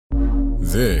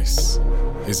This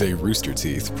is a Rooster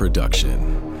Teeth production.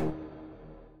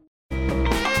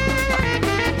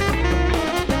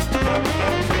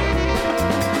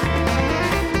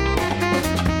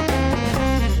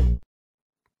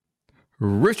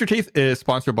 Rooster Teeth is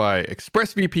sponsored by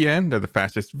ExpressVPN. They're the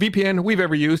fastest VPN we've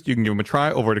ever used. You can give them a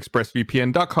try over at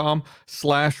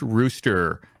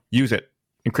expressvpn.com/rooster. Use it.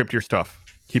 Encrypt your stuff.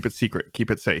 Keep it secret.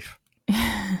 Keep it safe.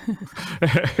 Hey,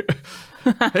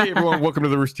 everyone. Welcome to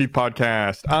the Rooster Teeth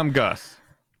podcast. I'm Gus.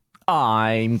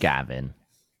 I'm Gavin.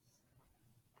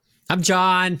 I'm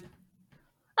John.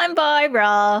 I'm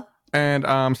Barbara. And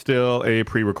I'm still a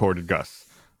pre-recorded Gus.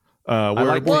 I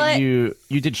like What? that you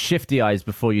did shifty eyes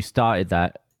before you started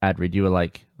that ad read. You were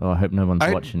like, "Oh, I hope no one's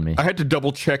watching me." I had to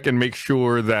double check and make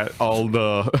sure that all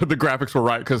the graphics were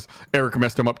right because Eric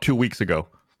messed them up 2 weeks ago.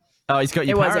 Oh, he's got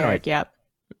you It was paranoid. Eric, yep.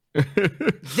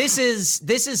 This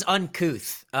is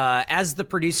uncouth. As the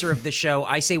producer of the show,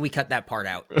 I say we cut that part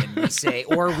out and we say,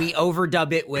 or we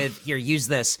overdub it with, here, use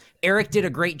this. Eric did a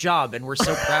great job and we're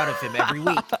so proud of him every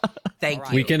week. Thank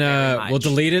you. We can very much. we'll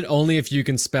delete it only if you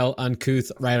can spell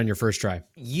uncouth right on your first try.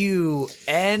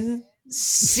 UNCOUTH.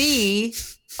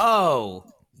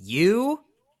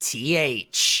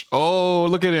 Oh,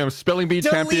 look at him. Spelling bee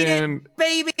Delete champion. it,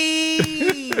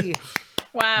 baby.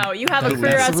 Wow, you have a That's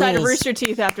career the outside of rules. Rooster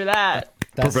Teeth after that.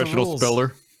 That's the Professional rules.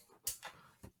 speller.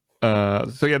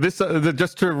 So yeah, this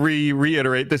just to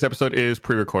reiterate, this episode is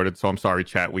pre-recorded. So I'm sorry,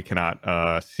 chat, we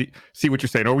cannot see what you're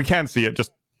saying, or we can see it.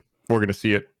 Just we're gonna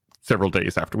see it several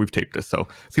days after we've taped this. So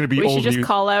it's gonna be We old should just news.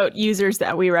 call out users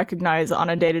that we recognize on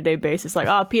a day-to-day basis. Like,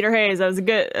 oh, Peter Hayes, that was a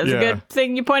good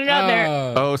thing you pointed out there.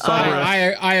 Oh, sorry.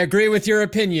 I agree with your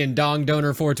opinion, Dong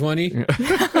Donor 420.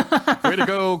 Way to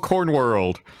go, Corn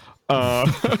World.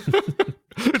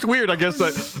 It's weird, I guess.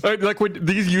 Like when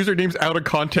these usernames out of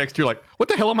context, you're like, "What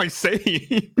the hell am I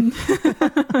saying?"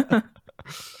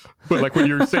 But like when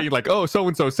you're saying like, "Oh, so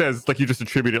and so says," it's like you just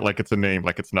attribute it like it's a name,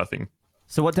 like it's nothing.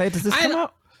 So what day does this come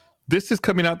out? This is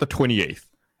coming out the 28th.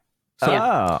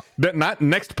 So not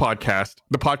next podcast,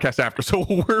 the podcast after. So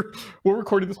we're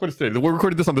recording this. What is today? We're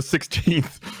recording this on the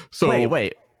 16th. So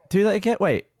Wait. Do that again.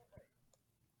 Wait.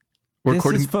 we're This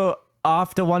recording is for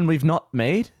after one we've not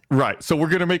made. right. So we're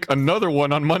gonna make another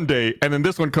one on Monday, and then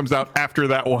this one comes out after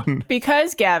that one.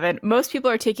 Because, Gavin, most people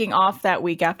are taking off that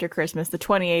week after Christmas, the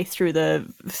 28th through the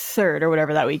 3rd or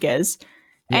whatever that week is.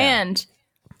 And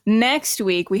next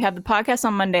week, we have the podcast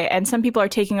on Monday, and some people are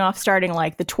taking off starting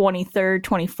like the 23rd,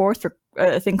 24th for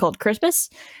a thing called Christmas.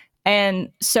 And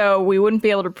so we wouldn't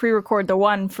be able to pre-record the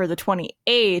one for the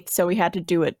 28th, so we had to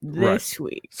do it this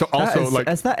week. So also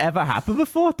Has that ever happened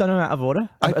before? Done out of order?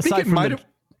 I think Aside it from might the- have.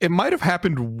 It might have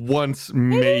happened once,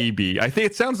 maybe. I think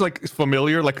it sounds like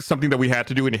familiar, like something that we had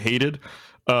to do and hated.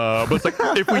 But it's like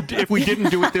if we didn't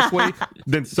do it this way,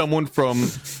 then someone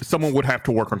would have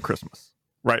to work on Christmas,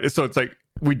 right? So it's like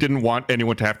we didn't want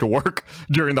anyone to have to work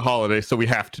during the holidays, so we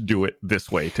have to do it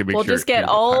this way to make We'll sure. just get it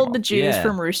all time the off. Jews Yeah.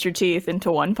 from Rooster Teeth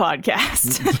into one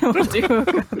podcast. We'll do a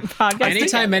podcast.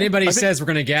 Anytime anybody says we're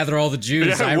going to gather all the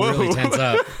Jews, Yeah, I whoa. really tense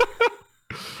up.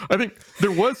 I think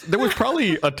there was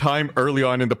probably a time early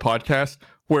on in the podcast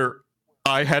where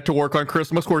I had to work on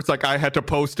Christmas, where it's like I had to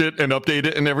post it and update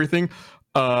it and everything.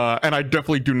 And I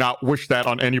definitely do not wish that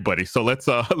on anybody. So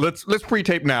let's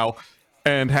pre-tape now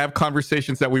and have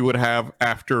conversations that we would have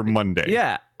after Monday.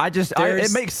 Yeah,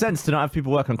 it makes sense to not have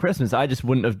people work on Christmas. I just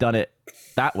wouldn't have done it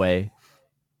that way.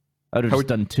 I would have just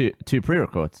done two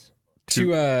pre-records.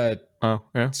 Oh,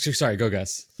 yeah. Sorry, go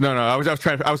Gus. No. I was going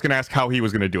to ask how he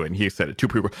was going to do it, and he said it. Two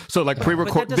pre-record. So like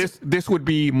pre-record. This would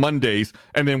be Mondays,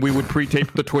 and then we would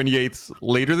pre-tape the 28th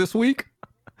later this week.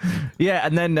 Yeah,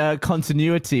 and then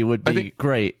continuity would be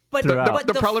great But throughout.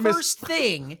 the problem is- first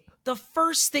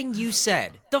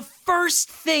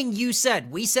thing you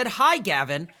said, we said, "Hi,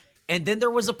 Gavin," and then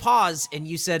there was a pause, and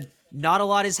you said, "Not a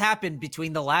lot has happened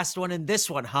between the last one and this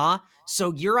one, huh?"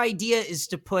 So your idea is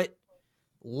to put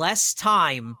less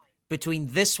time between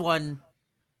this one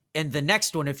and the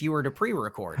next one if you were to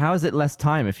pre-record. How is it less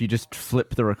time if you just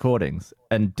flip the recordings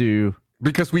and do...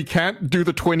 Because we can't do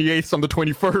the 28th on the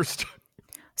 21st.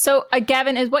 So,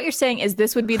 Gavin, is what you're saying is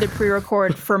this would be the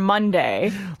pre-record for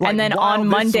Monday, and then while on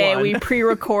this Monday one- we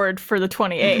pre-record for the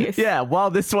 28th. Yeah, while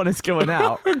this one is going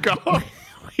out, God.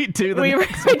 we do the We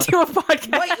next do a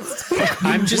podcast.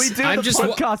 I'm We just do I'm the just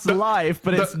podcast live,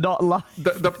 but it's not live.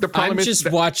 The problem I'm is just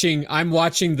that- watching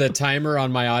the timer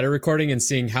on my audio recording and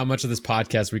seeing how much of this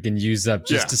podcast we can use up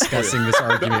just Yeah. discussing this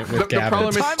argument with the Gavin. problem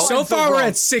is- So Timeline's far so we're wrong.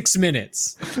 at 6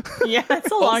 minutes. Yeah,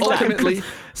 it's a long time. ultimately,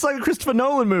 It's like a Christopher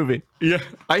Nolan movie. yeah,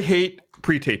 I hate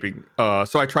pre-taping,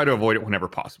 so I try to avoid it whenever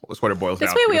possible. That's what it boils down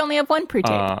to. This way we only have one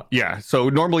pre-tape. Yeah. So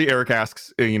normally Eric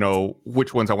asks,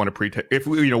 which ones I want to pre-tape. If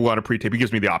we want to pre-tape, he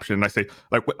gives me the option, and I say,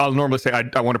 like, I'll normally say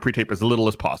I want to pre-tape as little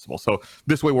as possible. So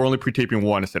this way we're only pre-taping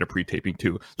one instead of pre-taping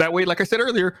two. That way, like I said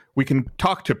earlier, we can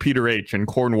talk to Peter H. and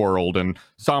Cornworld and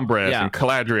Sombres and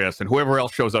Caladrius and whoever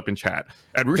else shows up in chat.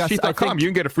 At roosterteeth.com, you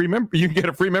can get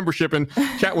a free membership and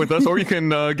chat with us, or you can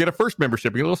get a first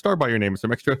membership, get a little star by your name, and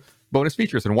some extra bonus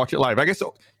features, and watch it live. I guess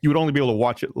you would only be able to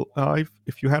watch it live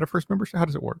if you had a first membership. How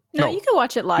does it work? No, you can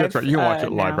watch it live. That's right. You can watch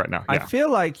it live right now. Yeah. I feel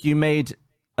like you made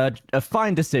a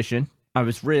fine decision. I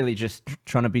was really just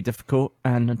trying to be difficult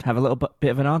and have a little bit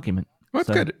of an argument. Well,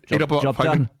 that's good. Ate up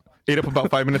about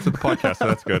 5 minutes of the podcast, so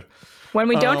that's good. When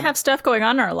we don't have stuff going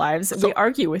on in our lives, we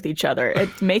argue with each other.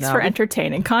 It makes for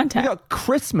entertaining content. We got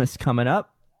Christmas coming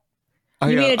up.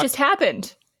 You mean it just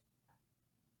happened?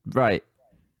 Right.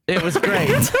 It was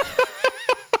great.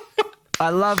 I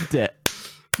loved it.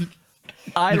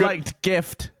 I liked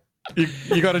Gift.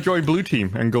 You got to join Blue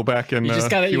Team and go back and you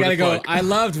gotta go. Like. I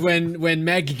loved when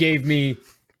Meg gave me,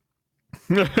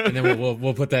 and then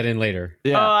we'll put that in later.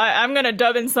 Yeah. Oh, I'm gonna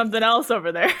dub in something else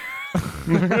over there.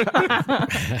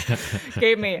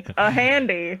 Gave me a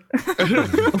handy.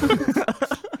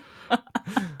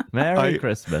 Merry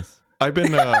Christmas. I've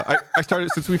been I started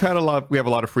since we have a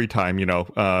lot of free time,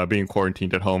 being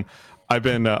quarantined at home. I've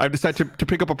decided to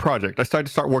pick up a project. I decided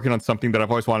to start working on something that I've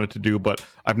always wanted to do, but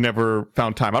I've never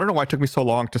found time. I don't know why it took me so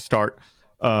long to start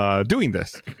doing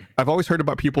this. I've always heard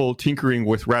about people tinkering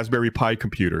with Raspberry Pi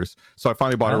computers, so I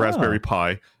finally bought a Raspberry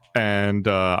Pi, and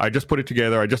I just put it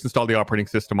together. I just installed the operating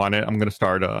system on it. I'm going to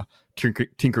start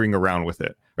tinkering around with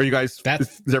it. Are you guys?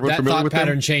 Is everyone familiar with that? That thought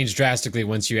pattern changed drastically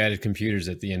once you added computers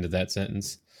at the end of that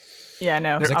sentence. Yeah,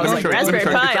 no. I was like, Raspberry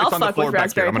Pi. I'll fuck with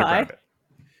Raspberry Pi.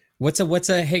 What's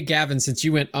a hey Gavin, since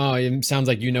you went, it sounds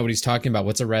like you know what he's talking about.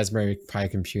 What's a Raspberry Pi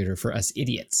computer for us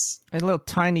idiots? A little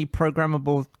tiny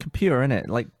programmable computer, isn't it?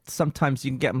 Like sometimes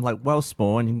you can get them like well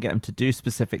small and you can get them to do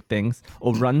specific things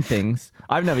or run things.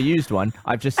 I've never used one.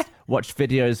 I've just watched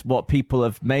videos what people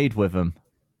have made with them.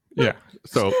 Yeah.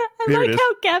 So here it is.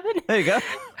 How Gavin. There you go.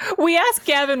 We asked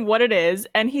Gavin what it is,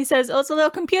 and he says, "Oh, it's a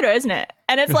little computer, isn't it?"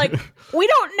 And it's like, we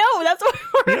don't know. That's what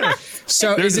we're not.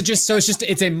 So is it just? So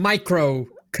it's a micro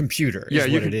computer. Yeah,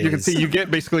 you can see you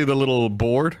get basically the little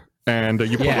board, and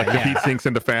you put the heat sinks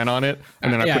and the fan on it,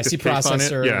 and then I put this case on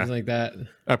it. Yeah, like that.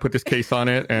 I put this case on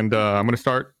it, and I'm going to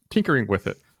start tinkering with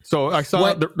it. So I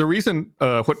saw the reason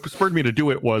what spurred me to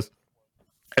do it was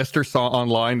Esther saw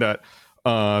online that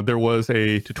there was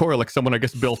a tutorial, like someone I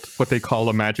guess built what they call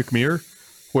a magic mirror,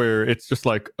 where it's just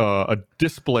like a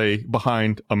display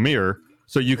behind a mirror.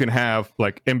 So you can have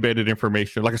like embedded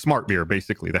information, like a smart mirror,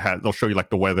 basically. They'll show you like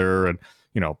the weather and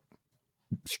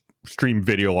stream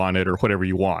video on it or whatever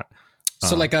you want.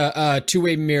 So like a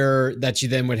two-way mirror that you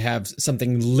then would have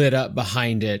something lit up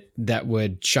behind it that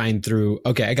would shine through.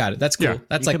 Okay, I got it. That's cool. Yeah.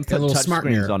 That's like a little smart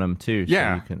mirror on them too.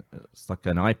 Yeah, so it's like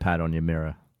an iPad on your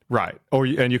mirror. Right.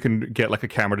 And you can get like a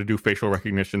camera to do facial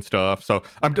recognition stuff. So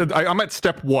I'm at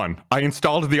step one. I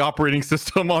installed the operating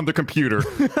system on the computer,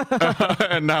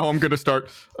 and now I'm going to start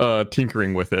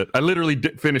tinkering with it. I literally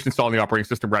finished installing the operating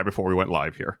system right before we went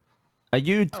live here. Are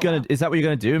you gonna? Is that what you're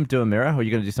gonna do? Do a mirror, or are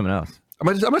you gonna do something else?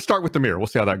 I'm gonna start with the mirror. We'll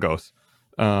see how that goes,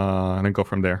 and then go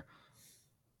from there.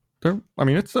 I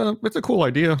mean, it's a cool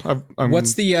idea.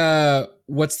 What's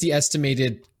the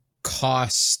estimated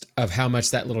cost of how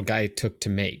much that little guy took to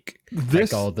make?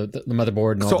 Like all the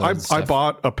motherboard and all that stuff? I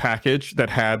bought a package that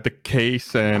had the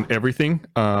case and everything.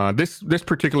 This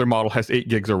particular model has 8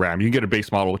 gigs of RAM. You can get a base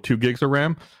model with 2 gigs of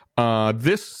RAM.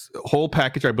 This whole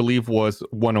package, I believe, was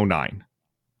 $109.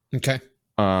 Okay.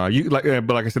 But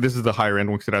like I said, this is the higher end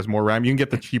one because it has more RAM. You can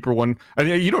get the cheaper one. I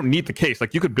mean, you don't need the case.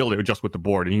 Like you could build it just with the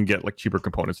board, and you can get like cheaper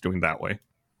components doing that way.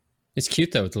 It's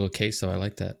cute though with the little case, so I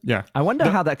like that. Yeah. I wonder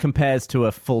how that compares to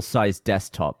a full-size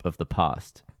desktop of the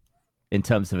past in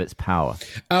terms of its power.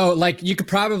 Oh, like you could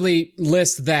probably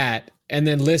list that and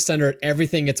then list under it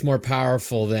everything it's more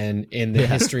powerful than in the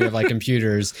history of like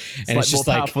computers. And it's just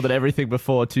more powerful than everything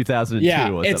before 2002. Yeah,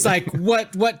 or it's like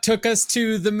what took us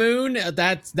to the moon.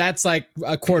 That's like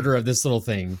a quarter of this little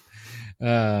thing,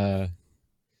 or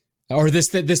this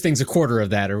thing's a quarter of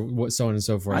that, or so on and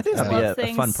so forth. I think that'd be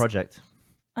a fun project.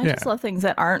 I just love things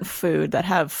that aren't food, that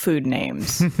have food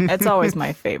names. It's always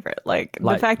my favorite. Like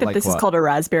the fact that this is called a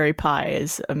Raspberry Pi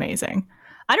is amazing.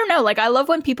 I don't know. Like, I love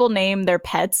when people name their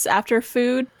pets after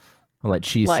food. Like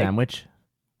cheese sandwich.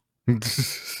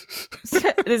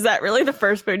 Is that really the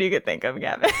first food you could think of,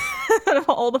 Gavin? Of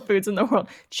all the foods in the world,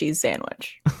 cheese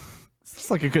sandwich.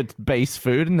 It's like a good base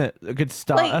food, isn't it? A good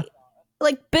starter.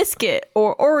 like biscuit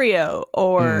or Oreo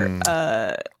or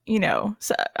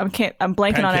so I'm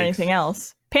blanking on Pancakes. anything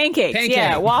else. Pancakes,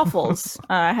 yeah, waffles.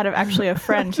 I had actually a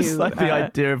friend who Just like the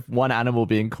idea of one animal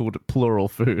being called plural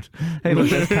food. Hey, look,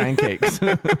 there's pancakes.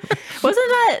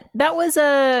 wasn't that was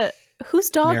a whose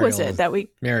dog was Mariel. it that we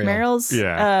Mariel. Mariel's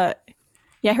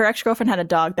yeah, her ex-girlfriend had a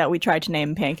dog that we tried to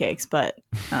name Pancakes, but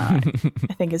I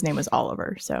think his name was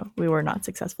Oliver, so we were not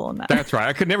successful in that. That's right.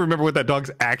 I could never remember what that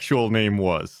dog's actual name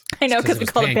was. I know, because it we was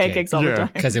call it Pancake. Pancakes all the Yeah. time.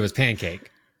 Because it was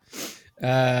Pancake.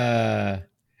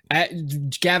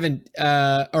 Gavin,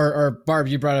 or Barb,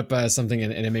 you brought up something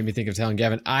and it made me think of telling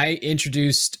Gavin. I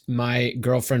introduced my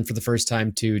girlfriend for the first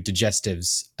time to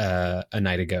digestives a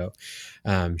night ago.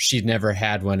 She'd never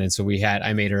had one, and so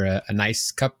I made her a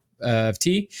nice cup of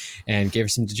tea and gave her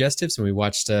some digestives, and we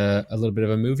watched a little bit of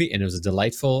a movie, and it was a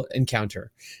delightful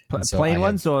encounter. And so Plain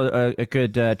ones or a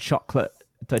good chocolate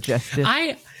digestive?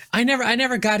 I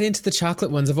never got into the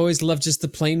chocolate ones. I've always loved just the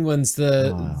plain ones.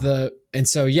 And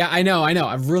so yeah, I know.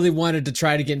 I've really wanted to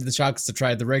try to get into the chocolates. I've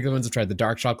tried the regular ones. I've tried the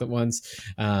dark chocolate ones.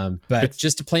 But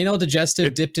just a plain old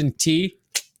digestive dipped in tea,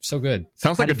 so good.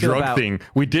 Sounds like How a do you feel drug about- thing.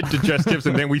 We did digestives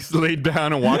and then we laid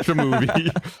down and watched a movie.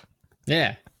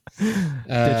 Yeah.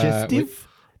 Digestive?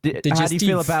 How do you feel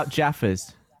digestive. about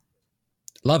Jaffas?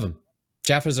 Love them.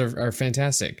 Jaffas are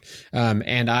fantastic.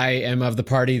 And I am of the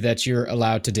party that you're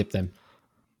allowed to dip them.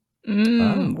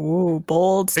 Ooh,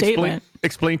 bold statement.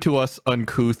 Explain to us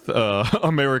uncouth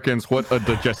Americans what a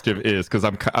digestive is, because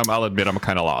I'll admit I'm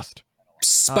kind of lost.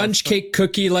 Sponge cake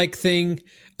cookie like thing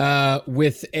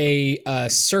with a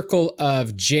circle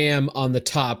of jam on the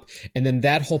top, and then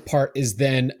that whole part is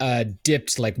then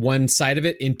dipped, like one side of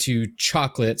it, into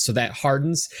chocolate, so that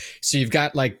hardens. So you've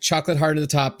got like chocolate hard at the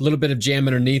top, a little bit of jam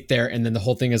underneath there, and then the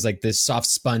whole thing is like this soft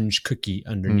sponge cookie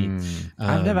underneath.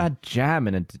 I've never had jam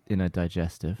in a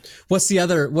digestive. What's the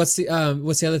other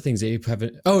things that you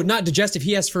haven't? Oh, not digestive.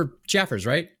 He asked for Jaffers,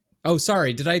 right? Oh,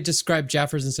 sorry. Did I describe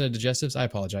Jaffers instead of digestives? I A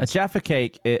apologize. Jaffa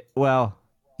cake,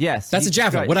 yes. That's you a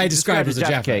Jaffa. described- What I you described was a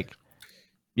Jaffa. cake.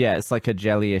 Yeah, it's like a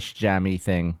jellyish, jammy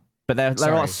thing. But they're a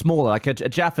Sorry. lot smaller. Like a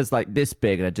Jaffa's like this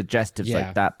big, and a digestive's Yeah.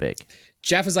 like that big.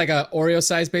 Jaffa's like a Oreo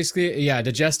size, basically. Yeah,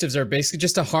 digestives are basically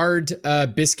just a hard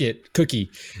biscuit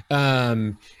cookie.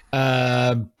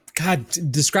 God,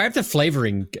 describe the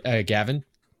flavoring, Gavin.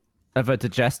 Of a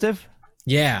digestive?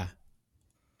 Yeah,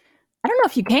 I don't know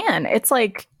if you can. It's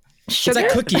like sugar,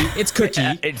 it's like cookie. It's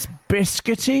cookie. It's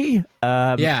biscuity,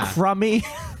 Yeah. crummy.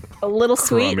 a little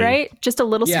sweet, Crummy. right? Just a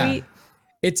little Yeah. sweet.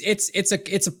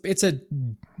 It's a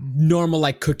normal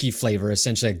like cookie flavor,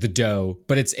 essentially, like the dough,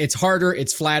 but it's harder,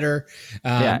 it's flatter.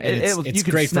 Yeah, and you it's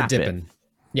can great for snap it. dipping.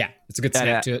 Yeah, it's a good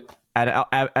snap to it. And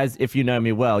as if you know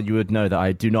me well, you would know that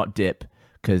I do not dip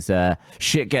because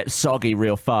shit gets soggy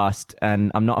real fast,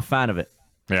 and I'm not a fan of it.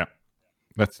 Yeah,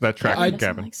 that tracks, I-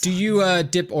 Gavin. Do you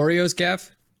dip Oreos, Gav?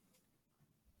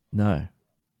 No. Are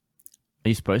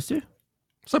you supposed to?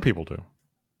 Some people do.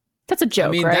 That's a joke,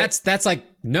 I mean, right? that's like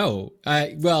no.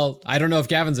 Well, I don't know if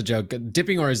Gavin's a joke.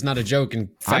 Dipping Oreo is not a joke. In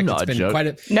fact, not it's a been joke. quite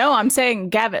a. No, I'm saying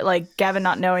Gavin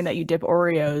not knowing that you dip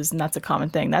Oreos, and that's a common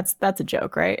thing. That's a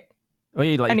joke, right? Or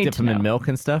you I like need dip to them in know. milk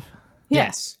and stuff?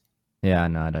 Yes. Yeah,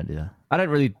 no, I don't do that. I don't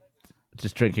really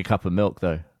just drink a cup of milk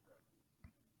though.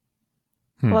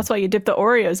 Well, that's why you dip the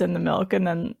Oreos in the milk, and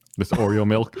then This Oreo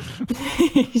milk.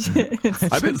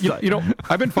 I've been,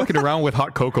 I've been fucking around with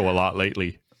hot cocoa a lot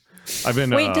lately. I've been.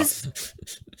 wait.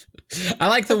 I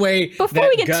like the way. Before that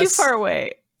we get too Gus- far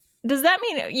away, does that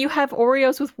mean you have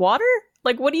Oreos with water?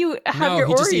 Like, what do you have No, your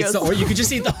he just eats Oreos? you could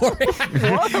just eat the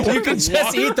Oreo. You could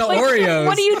just eat the Like, Oreos.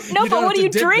 What do you? No, don't but have what do to you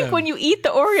dip drink them. when you eat the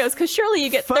Oreos? Because surely you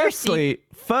get thirsty.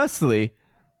 Firstly,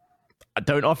 I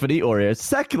don't often eat Oreos.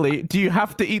 Secondly, do you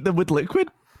have to eat them with liquid?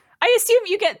 I assume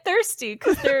you get thirsty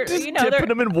because they're Just they're dipping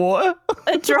them in water?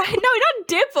 a dry. No, not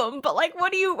dip them, but like,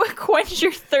 what do you quench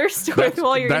your thirst with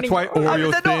while you're That's eating? why Oreo they're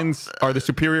not- thins are the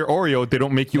superior Oreo. They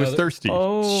don't make you as thirsty.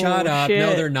 Oh, Shut up! No,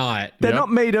 shit. they're not. They're Yep.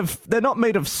 not made of. They're not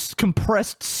made of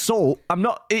compressed salt. I'm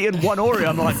not eating one Oreo.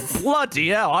 I'm like, bloody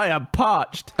hell! I am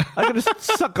parched. I can just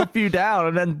suck a few down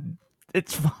and then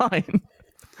it's fine.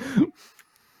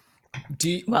 Do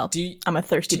you, Well, do you, I'm a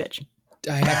thirsty bitch.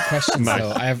 I have questions Nice.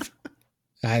 though. I have.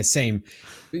 Same.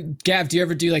 Gav, do you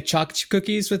ever do like chocolate chip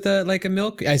cookies with like a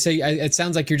milk? It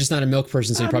sounds like you're just not a milk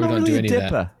person, so you probably I'm not don't do really any a of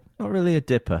dipper. that. Not really a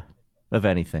dipper of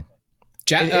anything.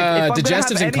 Ja- If I'm gonna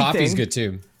digestives have and coffee is anything- good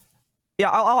too. Yeah,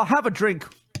 I'll have a drink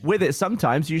with it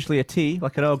sometimes. Usually a tea,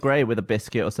 like an Earl Grey with a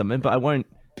biscuit or something. But I won't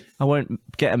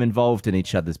get them involved in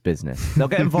each other's business. They'll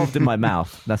get involved in my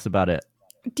mouth. That's about it.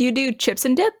 Do you do chips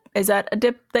and dip? Is that a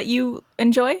dip that you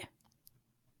enjoy?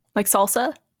 Like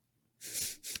salsa?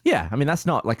 Yeah, I mean that's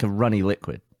not like a runny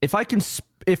liquid. If I can,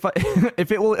 if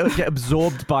it will get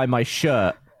absorbed by my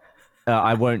shirt,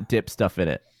 I won't dip stuff in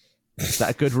it. Is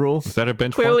that a good rule? Is that a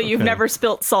benchmark? Clearly, you've Okay. never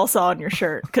spilt salsa on your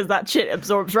shirt because that shit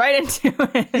absorbs right into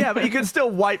it. Yeah, but you can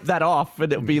still wipe that off,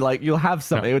 and it'll be like you'll have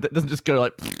something. It doesn't just go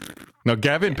like. No,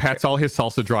 Gavin pats all his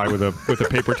salsa dry with a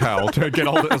paper towel to get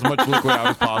as much liquid out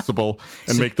as possible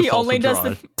and make the He salsa only does dry.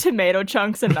 the tomato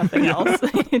chunks and nothing else.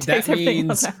 He takes That everything means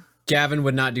else out. Gavin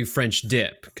would not do French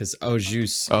dip because au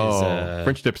jus Oh, is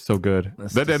French dip's so good.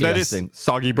 That is disgusting.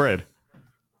 soggy bread.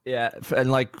 Yeah,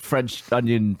 and like French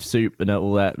onion soup and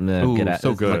all that, and Ooh, get at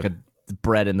so it's good. like a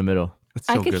bread in the middle. It's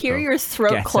so I could good, hear though. your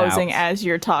throat Get closing out. as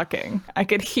you're talking. I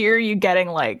could hear you getting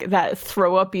like that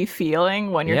throw-uppy feeling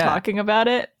when you're Yeah. talking about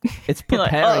it. It's You're like,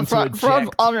 preparing to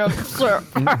eject.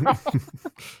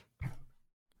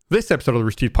 This episode of the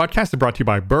Rooster Teeth Podcast is brought to you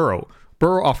by Burrow.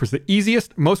 Burrow offers the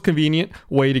easiest, most convenient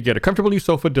way to get a comfortable new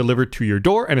sofa delivered to your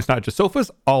door. And it's not just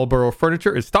sofas. All Burrow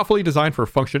furniture is thoughtfully designed for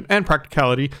function and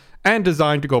practicality and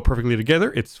designed to go perfectly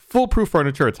together. It's foolproof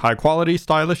furniture. It's high quality,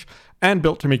 stylish, and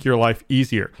built to make your life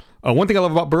easier. One thing I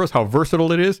love about Burrow is how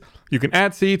versatile it is. You can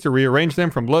add seats or rearrange them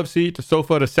from love seat to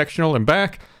sofa to sectional and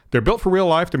back. They're built for real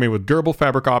life. They're made with durable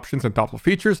fabric options and thoughtful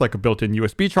features like a built-in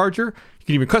USB charger. You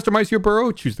can even customize your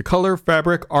Burrow, choose the color,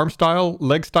 fabric, arm style,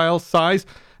 leg style, size,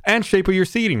 and shape of your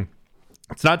seating.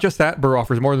 It's not just that. Burrow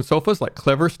offers more than sofas, like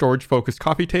clever storage-focused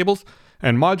coffee tables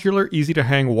and modular,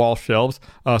 easy-to-hang wall shelves.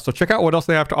 So check out what else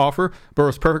they have to offer.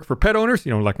 Burrow's perfect for pet owners,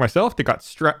 like myself. They got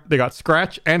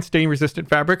scratch and stain-resistant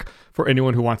fabric for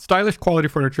anyone who wants stylish, quality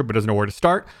furniture but doesn't know where to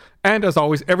start. And as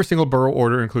always, every single Burrow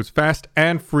order includes fast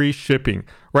and free shipping.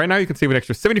 Right now, you can save an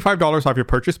extra $75 off your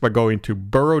purchase by going to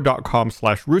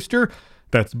burrow.com/rooster.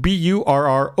 That's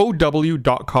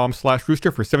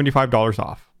BURROW.com/rooster for $75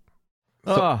 off.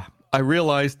 Oh, I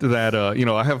realized that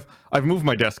I've moved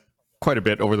my desk quite a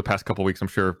bit over the past couple weeks. I'm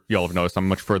sure y'all have noticed I'm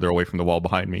much further away from the wall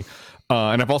behind me,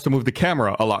 and I've also moved the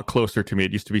camera a lot closer to me.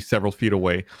 It used to be several feet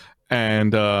away,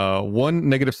 and one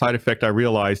negative side effect I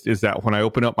realized is that when I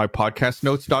open up my podcast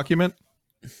notes document,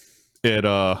 it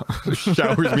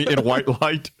showers me in white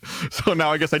light. So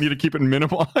now I guess I need to keep it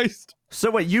minimalized.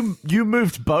 so wait, you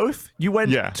moved both? You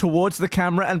went Yeah. towards the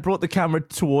camera and brought the camera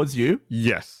towards you?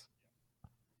 Yes.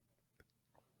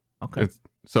 Okay.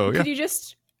 So yeah. Could you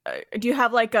just do you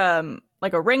have like a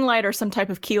ring light or some type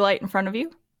of key light in front of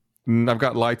you? I've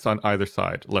got lights on either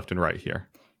side, left and right here.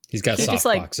 He's got Just soft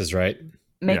like- boxes, right?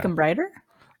 Make Yeah. them brighter?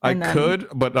 I And then- could,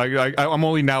 but I'm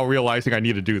only now realizing I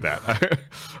need to do that.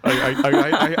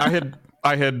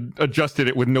 I had adjusted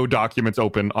it with no documents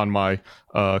open on my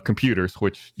computers,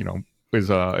 which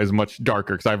is much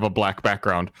darker because I have a black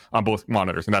background on both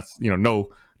monitors, and that's no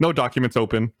documents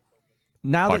open.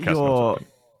 Now that Podcast notes your only.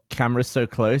 camera's so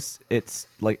close, it's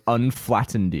like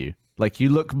unflattened you. Like you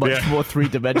look much Yeah. more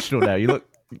three-dimensional now. You look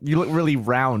really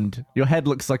round. Your head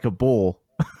looks like a ball.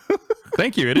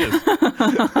 Thank you. It is.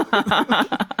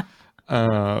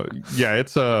 Yeah,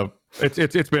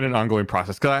 it's been an ongoing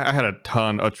process because I had a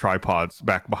ton of tripods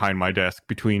back behind my desk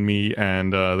between me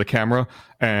and the camera,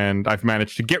 and I've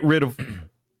managed to get rid of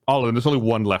all of them. There's only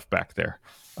one left back there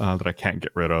that I can't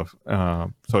get rid of.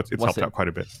 So it's What's helped it- out quite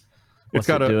a bit. What's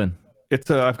it doing?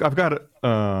 I've got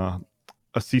a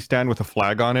C-stand with a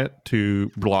flag on it to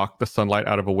block the sunlight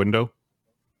out of a window,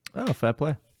 Oh, fair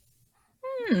play.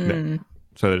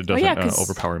 so that it doesn't yeah, 'cause-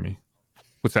 overpower me.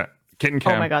 What's that? Kitten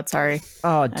cam. Oh my god, sorry.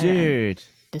 Oh, dude.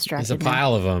 Distracted. There's a me.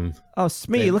 pile of them. Oh,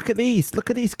 Smee, look at these. Look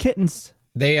at these kittens.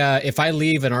 They if I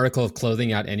leave an article of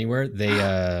clothing out anywhere,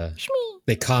 they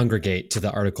congregate to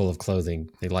the article of clothing.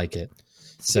 They like it.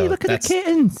 So See, look at the that's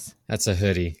kittens. that's a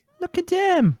hoodie. Look at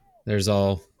them. There's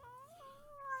all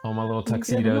my little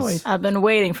tuxedos. I've been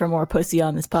waiting for more pussy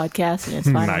on this podcast, and it's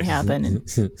finally Nice. happened.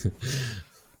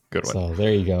 Good one. so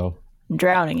there you go. I'm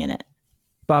drowning in it.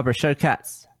 Barbara, show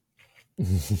cats.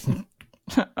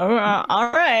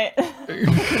 All right.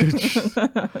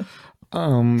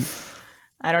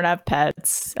 I don't have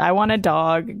pets. I want a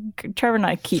dog. Trevor and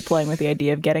I keep playing with the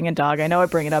idea of getting a dog. I know I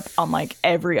bring it up on like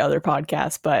every other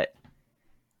podcast, but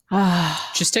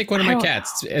Just take one of my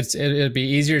cats. It'd be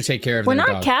easier to take care of we're than a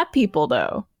not dog. cat people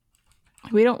though.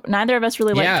 We don't. Neither of us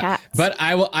really like cats. But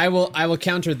I will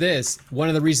counter this. One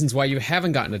of the reasons why you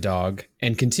haven't gotten a dog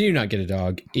and continue not get a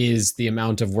dog is the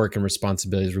amount of work and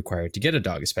responsibilities required to get a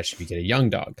dog, especially if you get a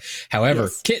young dog. However,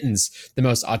 Yes. kittens, the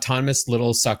most autonomous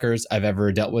little suckers I've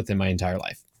ever dealt with in my entire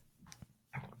life.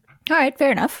 All right,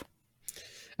 fair enough.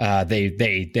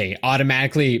 They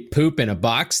automatically poop in a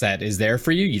box that is there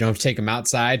for you. You don't have to take them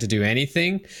outside to do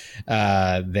anything.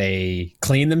 They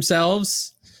clean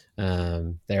themselves.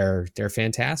 They're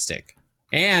fantastic.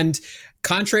 And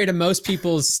contrary to most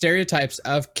people's stereotypes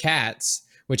of cats,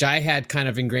 which I had kind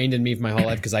of ingrained in me for my whole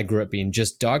life because I grew up being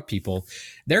just dog people,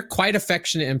 they're quite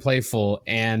affectionate and playful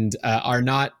and are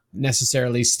not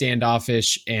necessarily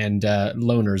standoffish and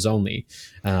loners only.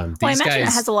 Well, I imagine it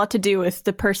has a lot to do with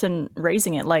the person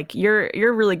raising it. Like you're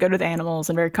really good with animals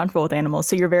and very comfortable with animals,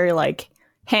 so you're very like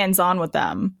hands-on with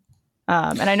them.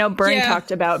 And I know Bernie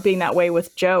talked about being that way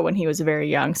with Joe when he was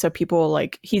very young. So people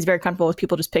like he's very comfortable with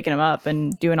people just picking him up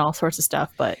and doing all sorts of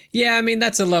stuff. But yeah, I mean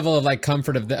that's a level of like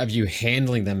comfort of you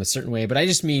handling them a certain way. But I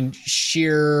just mean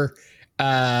sheer.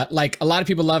 Like a lot of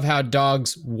people love how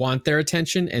dogs want their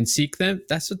attention and seek them.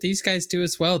 That's what these guys do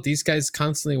as well. These guys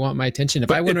constantly want my attention.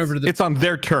 If I went over to it's on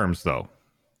their terms though.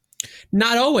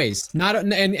 Not always, not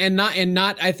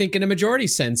I think in a majority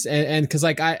sense, and because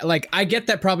I get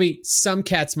that probably some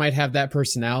cats might have that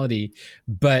personality,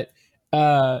 but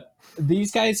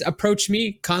these guys approach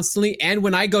me constantly, and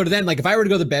when I go to them, like if I were to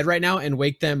go to bed right now and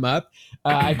wake them up,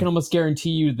 I can almost guarantee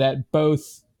you that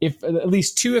both. If at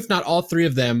least two, if not all three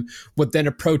of them would then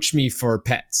approach me for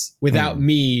pets without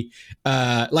me,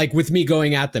 like with me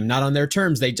going at them, not on their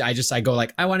terms. I go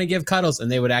like, I want to give cuddles,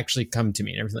 and they would actually come to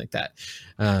me and everything like that.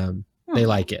 They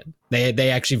like it. They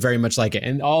actually very much like it.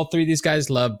 And all three of these guys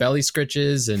love belly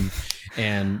scritches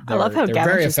and I love how they're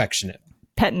Gavin very just affectionate.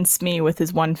 petting Smee with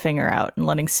his one finger out and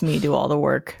letting Smee do all the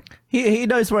work. He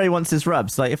knows where he wants his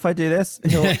rubs. Like if I do this,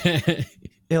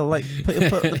 he'll like put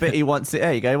the bit he wants it.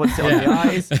 There you go. He wants it on the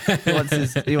eyes.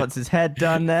 He wants his head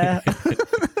done there.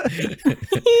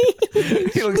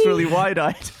 He looks really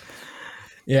wide-eyed.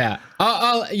 Yeah.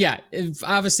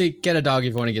 Obviously, get a dog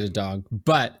if you want to get a dog.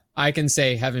 But I can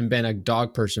say, having been a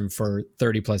dog person for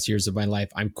 30 plus years of my life,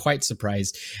 I'm quite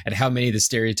surprised at how many of the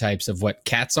stereotypes of what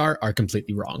cats are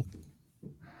completely wrong.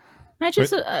 I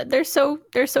just they're so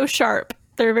sharp.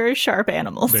 They're very sharp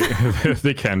animals.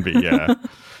 They can be, yeah.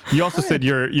 You also said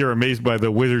you're amazed by the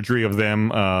wizardry of them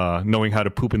knowing how to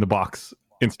poop in the box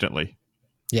instantly.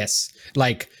 Yes.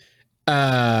 Like,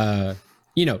 dogs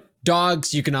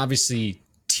you can obviously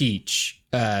teach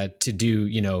to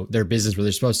do, their business where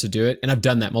they're supposed to do it. And I've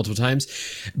done that multiple times,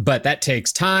 but that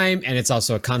takes time. And it's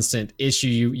also a constant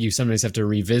issue. You sometimes have to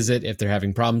revisit if they're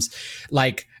having problems.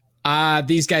 Like,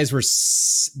 these guys are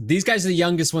the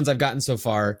youngest ones I've gotten so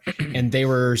far, and they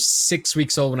were 6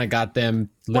 weeks old when I got them.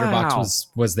 Litter box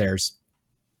was theirs.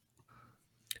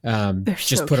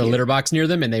 Just put a litter box near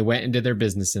them, and they went and did their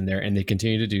business in there, and they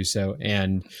continue to do so.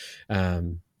 And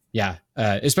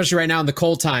especially right now in the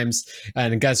cold times,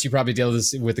 and Gus, you probably deal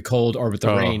with the cold or with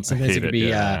the rain. Sometimes it can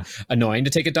be annoying to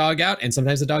take a dog out, and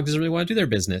sometimes the dog doesn't really want to do their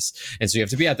business, and so you have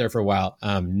to be out there for a while.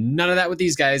 None of that with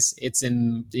these guys. It's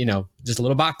in just a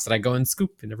little box that I go and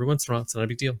scoop, and every once in a while it's not a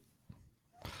big deal.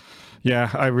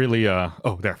 Yeah, I really I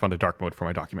found a dark mode for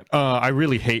my document. I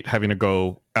really hate having to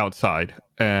go outside,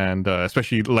 and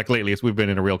especially like lately, as we've been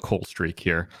in a real cold streak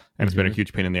here, and it's been a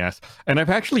huge pain in the ass. And I've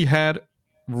actually had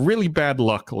really bad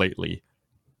luck lately.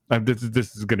 This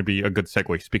is going to be a good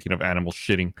segue. Speaking of animals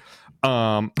shitting,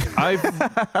 I've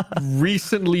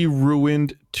recently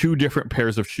ruined 2 different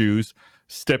pairs of shoes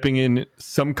stepping in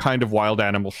some kind of wild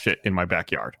animal shit in my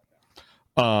backyard.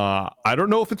 I don't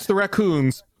know if it's the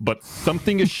raccoons, but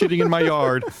something is shitting in my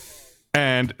yard,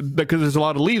 and because there's a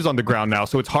lot of leaves on the ground now,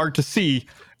 so it's hard to see.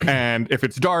 And if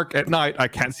it's dark at night, I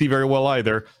can't see very well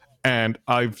either. And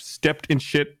I've stepped in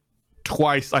shit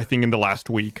twice, I think, in the last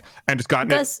week, and just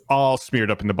gotten it all smeared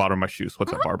up in the bottom of my shoes.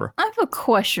 What's up, Barbara? I have a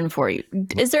question for you.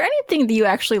 Is there anything that you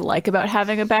actually like about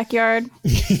having a backyard?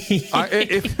 If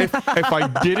I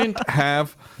didn't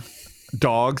have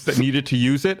dogs that needed to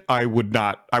use it, I would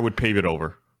pave it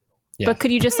over. Yeah. But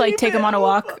could you just like take them on a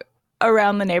walk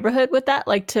around the neighborhood with that,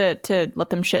 like to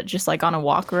let them shit just like on a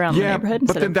walk around the neighborhood?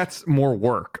 But then that's more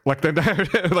work. Like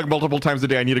like multiple times a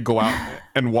day I need to go out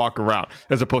and walk around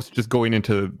as opposed to just going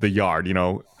into the yard,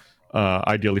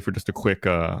 ideally for just a quick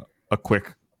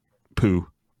poo.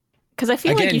 Because I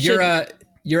feel like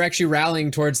you're actually rallying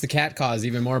towards the cat cause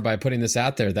even more by putting this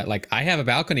out there that like I have a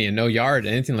balcony and no yard,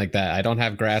 anything like that. I don't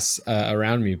have grass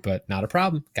around me, but not a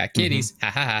problem. Got kitties.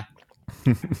 Ha ha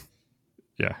ha.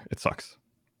 Yeah, it sucks.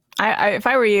 If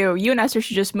I were you and Esther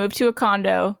should just move to a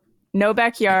condo, no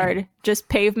backyard, just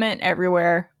pavement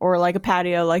everywhere, or like a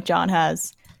patio like John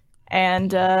has, and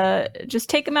just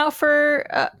take them out for,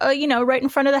 right in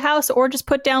front of the house, or just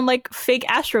put down like fake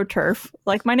AstroTurf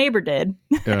like my neighbor did.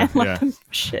 And let them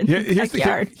shit in the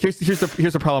backyard. Here's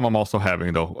the problem I'm also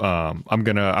having though. I'm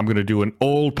gonna do an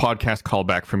old podcast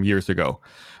callback from years ago.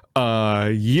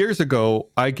 Years ago,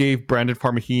 I gave Brandon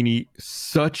Farmahini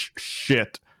such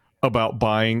shit about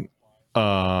buying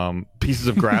pieces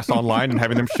of grass online and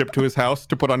having them shipped to his house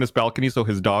to put on his balcony so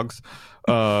his dogs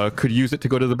could use it to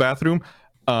go to the bathroom.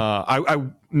 I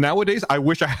nowadays I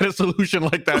wish I had a solution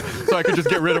like that so I could just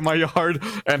get rid of my yard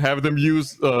and have them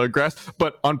use grass.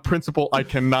 But on principle, I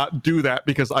cannot do that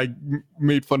because I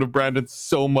made fun of Brandon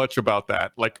so much about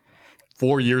that, like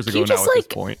 4 years ago now at this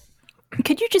point.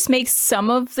 Could you just make some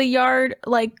of the yard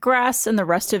like grass and the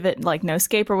rest of it like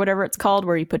no-scape or whatever it's called,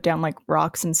 where you put down like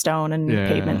rocks and stone and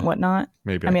pavement and whatnot?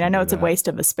 Maybe. I mean, I know it's a waste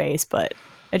of a space, but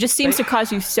it just seems to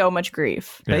cause you so much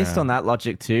grief. Based on that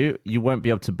logic too, you won't be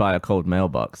able to buy a cold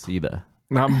mailbox either.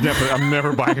 I'm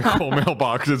never buying a cold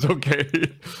mailbox. It's okay.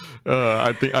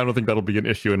 I don't think that'll be an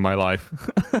issue in my life.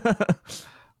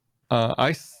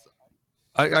 I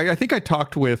think I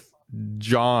talked with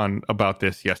John about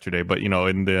this yesterday, but in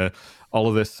all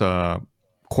of this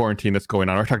quarantine that's going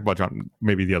on, I talked about John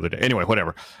maybe the other day. Anyway,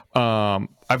 whatever.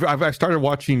 I've started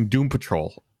watching Doom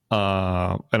Patrol,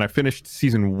 and I finished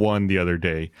season 1 the other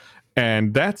day,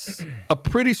 and that's a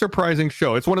pretty surprising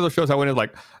show. It's one of those shows I went in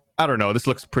like, I don't know, this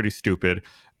looks pretty stupid,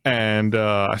 and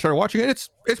I started watching it.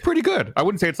 It's pretty good. I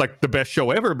wouldn't say it's like the best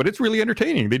show ever, but it's really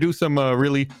entertaining. They do some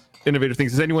really innovative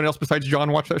things. Does anyone else besides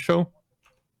John watch that show?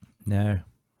 No.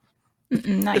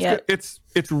 Not yet. It's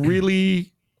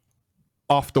really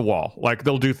off the wall. Like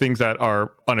they'll do things that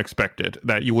are unexpected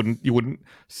that you wouldn't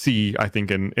see, I think,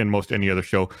 in most any other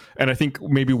show. And I think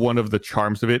maybe one of the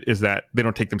charms of it is that they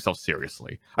don't take themselves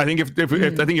seriously. I think if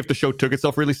the show took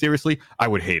itself really seriously, I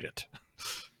would hate it.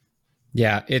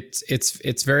 Yeah,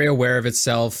 it's very aware of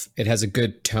itself. It has a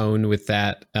good tone with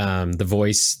that. The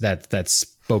voice that's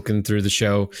spoken through the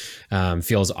show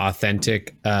feels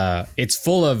authentic. It's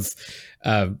full of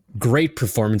great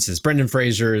performances. Brendan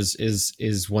Fraser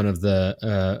is one of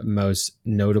the most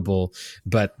notable,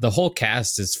 but the whole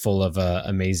cast is full of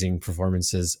amazing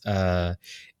performances.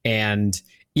 And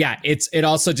yeah, it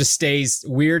also just stays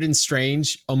weird and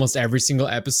strange almost every single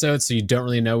episode, so you don't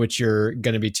really know what you're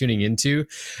going to be tuning into.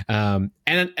 And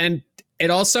it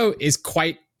also is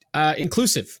quite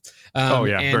inclusive.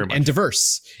 Very much. And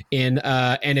diverse and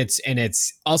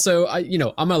it's also I'm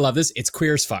gonna love this. It's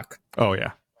queer as fuck. Oh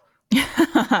yeah.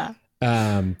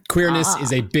 Queerness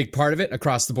is a big part of it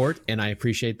across the board, and I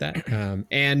appreciate that.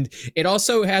 And it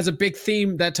also has a big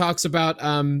theme that talks about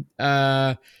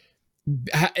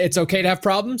it's okay to have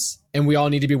problems, and we all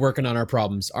need to be working on our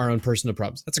problems, our own personal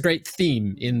problems. That's a great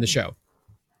theme in the show.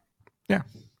 Yeah,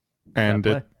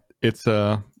 and it's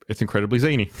incredibly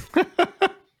zany.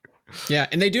 Yeah,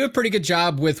 and they do a pretty good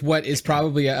job with what is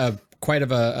probably quite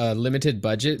of a limited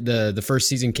budget. The first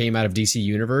season came out of DC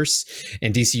Universe,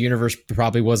 and DC Universe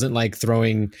probably wasn't like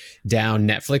throwing down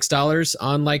Netflix dollars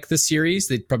on like the series.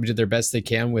 They probably did their best they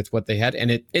can with what they had,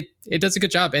 and it does a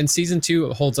good job. And season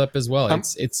 2 holds up as well.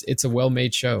 It's a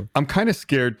well-made show. I'm kind of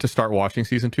scared to start watching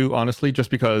season 2, honestly, just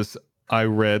because I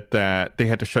read that they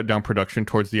had to shut down production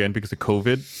towards the end because of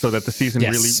COVID, so that the season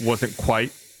really wasn't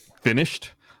quite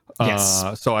finished.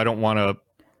 So I don't want to.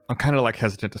 I'm kind of like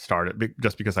hesitant to start it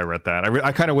just because I read that.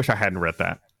 I kind of wish I hadn't read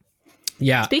that.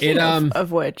 Yeah. Speaking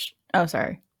of which, oh,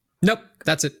 sorry. Nope.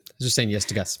 That's it. I was just saying yes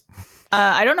to Gus.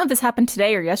 I don't know if this happened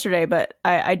today or yesterday, but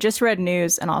I just read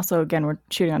news, and also, again, we're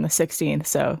shooting on the 16th,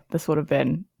 so this would have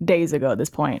been days ago at this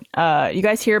point. You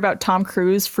guys hear about Tom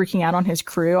Cruise freaking out on his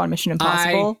crew on Mission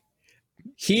Impossible?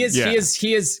 He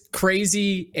is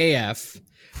crazy AF.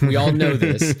 We all know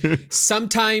this.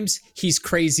 Sometimes he's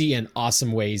crazy in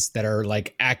awesome ways that are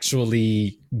like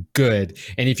actually good.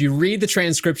 And if you read the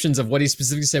transcriptions of what he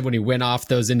specifically said when he went off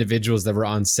those individuals that were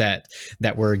on set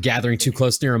that were gathering too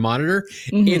close near a monitor,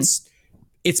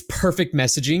 it's perfect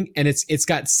messaging, and it's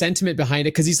got sentiment behind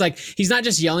it, because he's not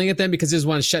just yelling at them because he doesn't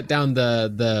want to shut down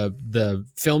the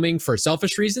filming for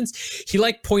selfish reasons. He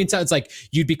like points out, it's like,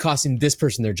 you'd be costing this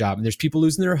person their job, and there's people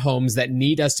losing their homes that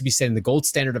need us to be setting the gold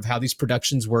standard of how these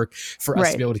productions work for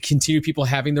us to be able to continue people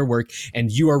having their work,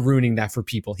 and you are ruining that for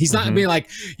people. He's not being like,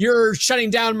 you're shutting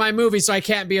down my movie so I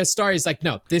can't be a star. He's like,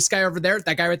 no, this guy over there,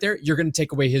 that guy right there, you're going to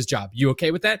take away his job. You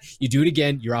okay with that? You do it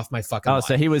again, you're off my fucking line.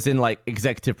 So he was in like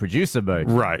executive producer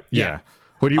mode. Right. Yeah.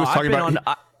 What he was talking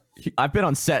about. I've been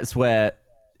on sets where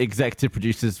executive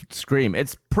producers scream.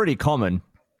 It's pretty common.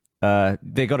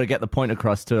 They got to get the point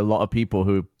across to a lot of people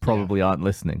who probably aren't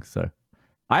listening. So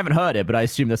I haven't heard it, but I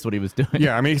assume that's what he was doing.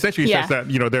 Yeah. I mean, essentially he says that,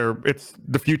 it's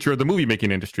the future of the movie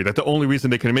making industry. That the only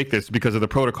reason they can make this is because of the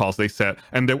protocols they set.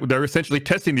 And they're essentially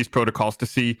testing these protocols to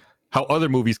see how other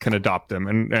movies can adopt them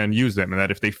and use them. And that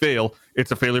if they fail,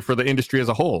 it's a failure for the industry as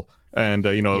a whole. And,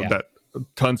 that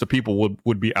tons of people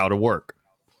would be out of work.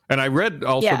 And I read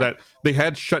also that they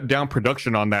had shut down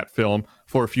production on that film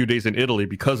for a few days in Italy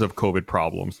because of COVID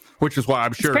problems, which is why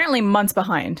I'm sure. It's apparently months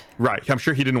behind. Right. I'm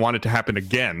sure he didn't want it to happen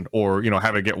again or,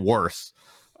 have it get worse,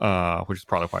 which is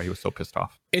probably why he was so pissed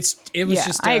off. It was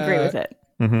just. I agree with it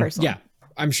personally. Yeah.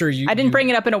 I'm sure I didn't bring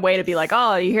it up in a way to be like,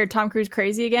 oh, you hear Tom Cruise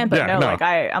crazy again? But no, like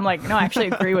I'm like, no, I actually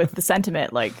agree with the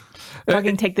sentiment. Like,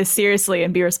 fucking take this seriously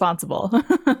and be responsible.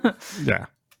 Yeah.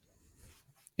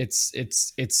 It's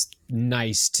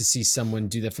nice to see someone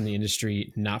do that from the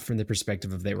industry, not from the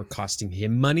perspective of they were costing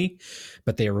him money,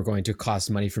 but they were going to cost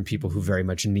money from people who very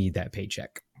much need that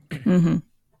paycheck. Mm-hmm.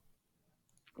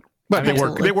 But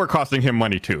they were costing him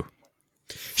money too.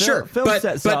 Sure, but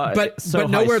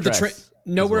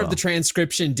nowhere of the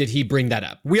transcription did he bring that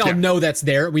up. We all know that's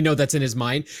there. We know that's in his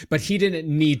mind, but he didn't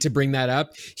need to bring that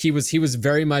up. He was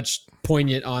very much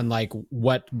poignant on like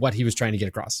what he was trying to get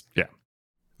across. Yeah.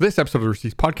 This episode of the Rooster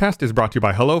Teeth Podcast is brought to you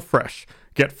by HelloFresh.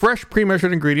 Get fresh,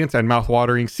 pre-measured ingredients and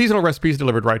mouth-watering seasonal recipes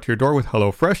delivered right to your door with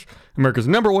HelloFresh, America's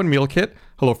 #1 meal kit.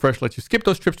 HelloFresh lets you skip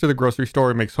those trips to the grocery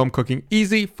store and makes home cooking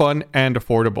easy, fun, and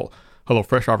affordable.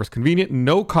 HelloFresh offers convenient,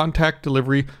 no-contact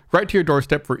delivery right to your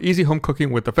doorstep for easy home cooking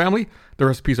with the family. The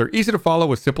recipes are easy to follow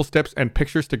with simple steps and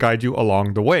pictures to guide you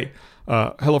along the way.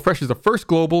 HelloFresh is the first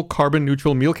global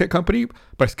carbon-neutral meal kit company.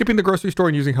 By skipping the grocery store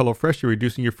and using HelloFresh, you're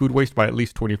reducing your food waste by at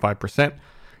least 25%.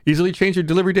 Easily change your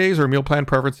delivery days or meal plan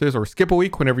preferences or skip a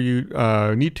week whenever you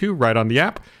need to right on the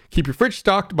app. Keep your fridge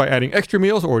stocked by adding extra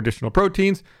meals or additional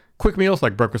proteins. Quick meals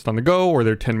like breakfast on the go or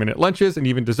their 10-minute lunches and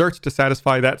even desserts to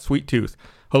satisfy that sweet tooth.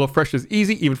 HelloFresh is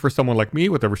easy even for someone like me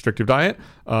with a restrictive diet.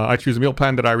 I choose a meal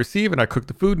plan that I receive and I cook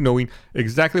the food knowing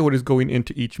exactly what is going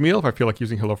into each meal. If I feel like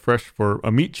using HelloFresh for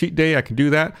a meat cheat day, I can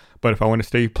do that. But if I want to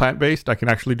stay plant-based, I can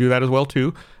actually do that as well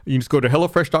too. You can just go to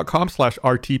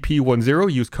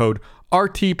HelloFresh.com/RTP10. Use code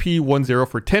RTP10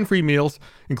 for 10 free meals,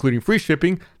 including free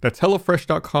shipping. That's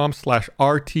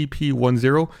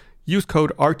HelloFresh.com/RTP10. Use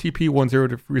code RTP10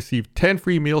 to receive 10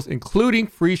 free meals, including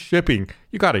free shipping.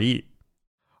 You gotta eat.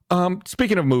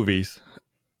 Speaking of movies,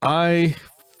 I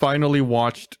finally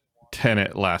watched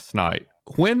Tenet last night.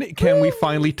 When can we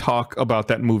finally talk about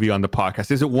that movie on the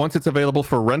podcast? Is it once it's available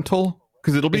for rental?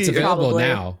 Because it's available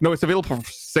now. No, it's available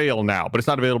for sale now, but it's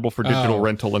not available for digital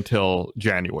rental until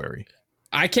January.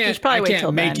 I can't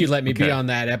make you let me be on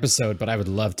that episode, but I would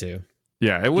love to.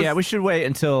 Yeah, we should wait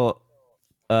until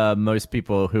most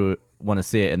people who want to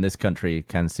see it in this country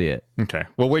can see it. Okay,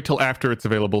 we'll wait till after it's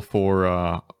available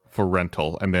for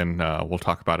rental, and then we'll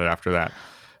talk about it after that.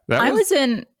 This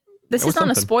is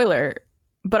not a spoiler,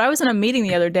 but I was in a meeting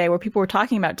the other day where people were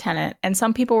talking about Tenet, and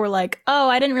some people were like, oh,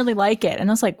 I didn't really like it. And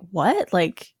I was like, what?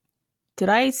 Like, did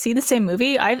I see the same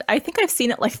movie? I think I've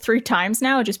seen it like 3 times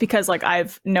now, just because like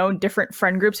I've known different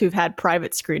friend groups who've had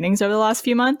private screenings over the last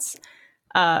few months.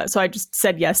 So I just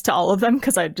said yes to all of them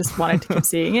because I just wanted to keep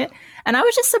seeing it. And I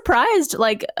was just surprised,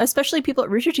 like, especially people at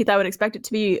Rooster Teeth, I would expect it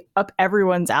to be up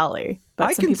everyone's alley.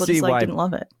 But some people just didn't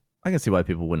love it. I can see why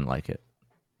people wouldn't like it.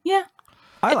 Yeah.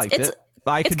 I liked it.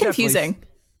 It's confusing.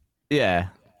 Yeah.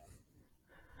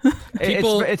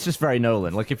 It's just very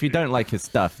Nolan. Like, if you don't like his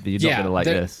stuff, you're not going to like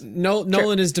this.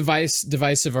 Nolan is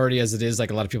divisive already as it is.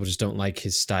 Like, a lot of people just don't like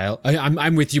his style.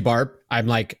 I'm with you, Barb.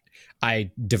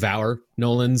 I devour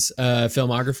Nolan's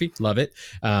filmography. Love it.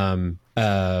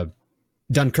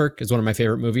 Dunkirk is one of my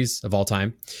favorite movies of all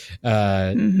time.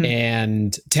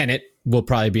 And Tenet will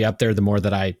probably be up there the more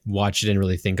that I watch it and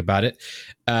really think about it.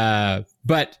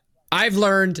 But I've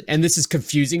learned, and this is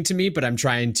confusing to me, but I'm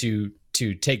trying to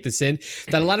take this in,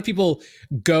 that a lot of people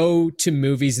go to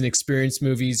movies and experience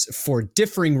movies for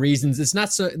differing reasons. It's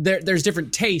not so there's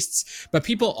different tastes, but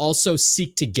people also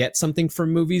seek to get something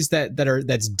from movies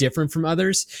that's different from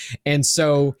others. And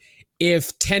so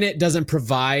if Tenet doesn't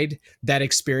provide that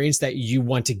experience that you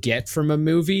want to get from a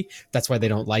movie, that's why they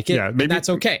don't like it. Yeah, maybe that's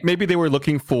okay. Maybe they were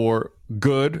looking for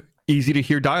good, easy to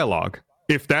hear dialogue.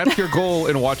 If that's your goal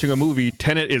in watching a movie,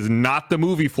 Tenet is not the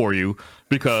movie for you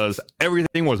because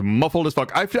everything was muffled as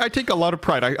fuck. I take a lot of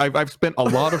pride. I've spent a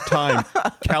lot of time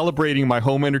calibrating my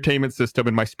home entertainment system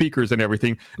and my speakers and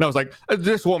everything. And I was like,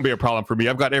 this won't be a problem for me.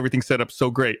 I've got everything set up so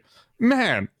great.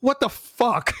 Man, what the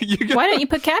fuck? Why don't you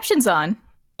put captions on?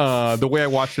 The way I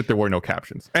watched it, there were no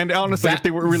captions. And honestly, if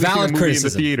they were releasing a movie in the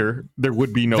theater, there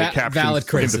would be no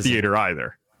captions in the theater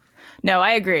either. No,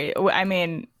 I agree. I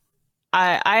mean,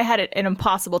 I had an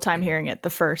impossible time hearing it the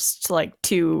first like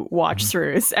 2 watch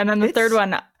throughs, and then the third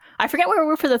one, I forget where we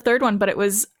were for the third one, but I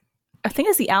think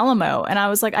it's the Alamo, and I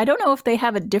was like, I don't know if they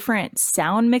have a different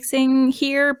sound mixing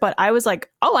here, but I was like,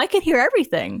 oh, I could hear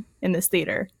everything in this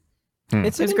theater.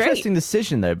 It's an interesting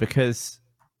decision though, because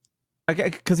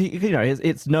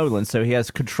it's Nolan, so he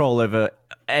has control over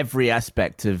every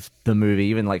aspect of the movie,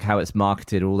 even like how it's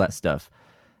marketed, all that stuff.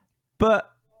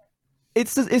 But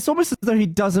it's almost as though he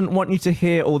doesn't want you to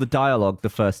hear all the dialogue the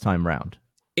first time round.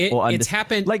 It's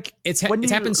happened like it's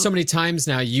happened so many times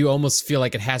now. You almost feel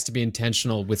like it has to be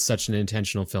intentional with such an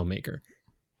intentional filmmaker.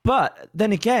 But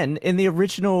then again, in the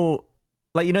original,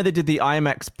 like, you know, they did the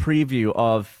IMAX preview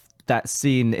of that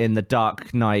scene in The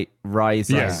Dark Knight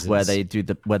Rises, where they do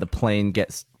where the plane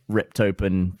gets ripped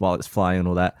open while it's flying and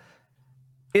all that.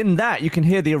 In that, you can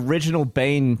hear the original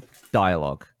Bane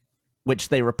dialogue, which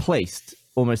they replaced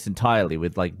almost entirely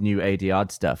with like new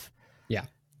ADR stuff. Yeah.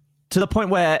 To the point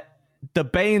where the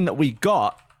Bane that we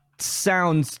got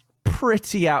sounds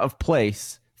pretty out of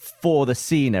place for the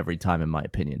scene every time, in my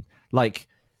opinion. Like,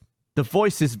 the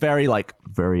voice is very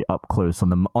up close on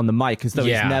the mic, as though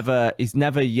he's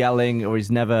never yelling, or he's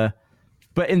never.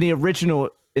 But in the original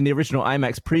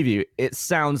IMAX preview, it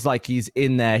sounds like he's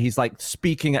in there. He's like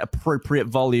speaking at appropriate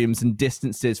volumes and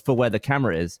distances for where the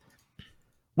camera is,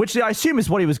 which I assume is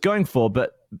what he was going for.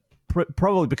 But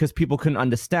probably because people couldn't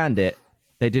understand it,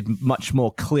 they did much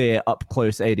more clear up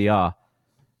close ADR.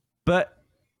 But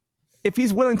if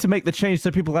he's willing to make the change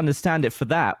so people understand it for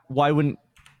that, why wouldn't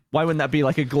that be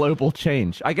like a global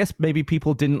change? I guess maybe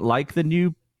people didn't like the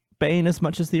new Bane as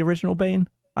much as the original Bane.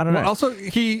 I don't know. Also,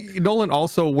 Nolan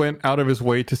also went out of his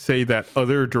way to say that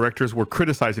other directors were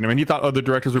criticizing him, and he thought other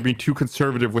directors were being too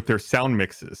conservative with their sound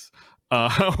mixes,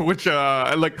 which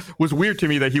was weird to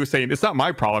me that he was saying, it's not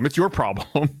my problem, it's your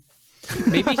problem.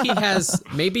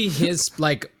 Maybe his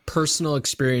like personal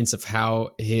experience of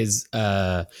how his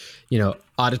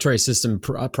auditory system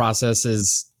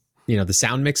processes the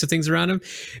sound mix of things around him.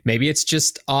 Maybe it's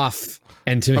just off,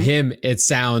 and to him it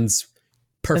sounds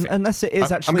perfect. Unless it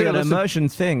is actually an immersion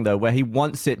thing, though, where he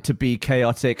wants it to be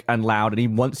chaotic and loud, and he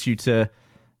wants you to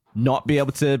not be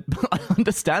able to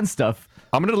understand stuff.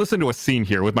 I'm going to listen to a scene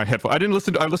here with my headphones. I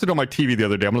listened on my TV the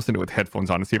other day. I'm listening to it with headphones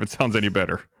on and see if it sounds any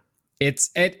better.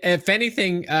 If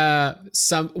anything,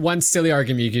 one silly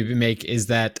argument you could make is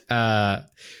that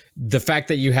the fact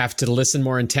that you have to listen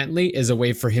more intently is a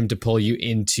way for him to pull you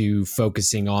into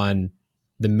focusing on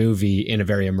the movie in a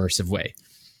very immersive way.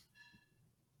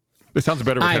 It sounds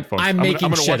better with headphones. I'm going to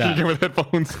watch it again with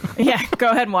headphones. Yeah,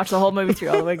 go ahead and watch the whole movie through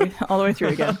all the way through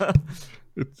again.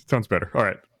 It sounds better. All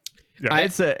right. Yeah.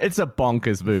 It's a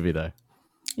bonkers movie, though.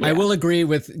 Yeah. I will agree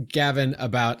with Gavin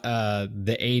about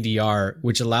the ADR,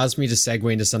 which allows me to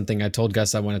segue into something I told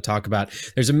Gus I want to talk about.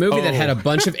 There's a movie that had a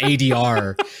bunch of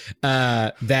ADR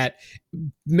that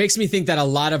makes me think that a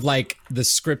lot of like the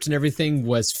script and everything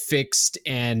was fixed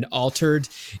and altered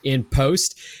in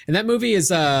post. And that movie is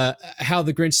How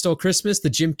the Grinch Stole Christmas, the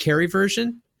Jim Carrey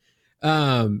version.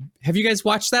 Have you guys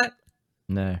watched that?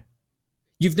 No.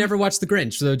 You've never watched The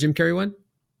Grinch, the Jim Carrey one?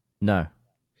 No.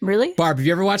 Really? Barb, have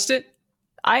you ever watched it?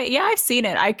 I've seen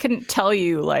it. I couldn't tell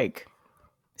you like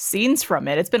scenes from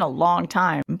it. It's been a long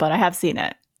time, but I have seen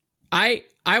it. I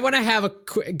want to have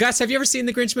Gus, have you ever seen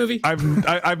the Grinch movie?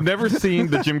 I've never seen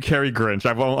the Jim Carrey Grinch.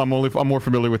 I'm more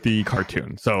familiar with the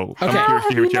cartoon. So I'm curious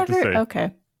to hear what you have to say.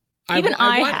 Okay. Even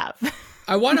I have.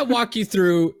 I want to walk you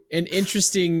through an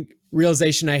interesting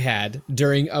realization I had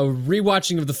during a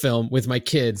rewatching of the film with my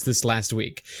kids this last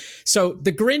week. So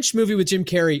the Grinch movie with Jim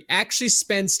Carrey actually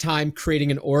spends time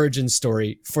creating an origin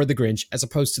story for the Grinch as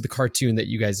opposed to the cartoon that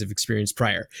you guys have experienced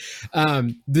prior.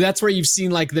 That's where you've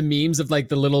seen like the memes of like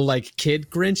the little like kid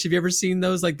Grinch. Have you ever seen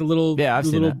those? Like the little... Yeah, I've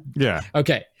seen it. Yeah.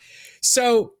 Okay.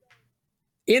 So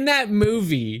in that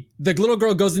movie, the little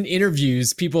girl goes and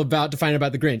interviews people about to find out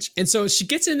about the Grinch. And so she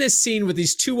gets in this scene with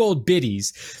these two old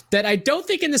biddies that I don't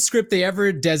think in the script they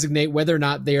ever designate whether or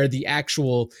not they are the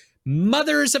actual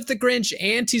mothers of the Grinch,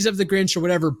 aunties of the Grinch, or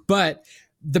whatever. But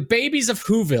the babies of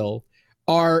Whoville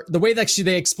are the way that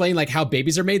they explain like how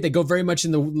babies are made. They go very much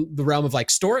in the realm of like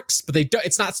storks, but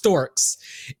it's not storks.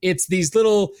 It's these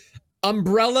little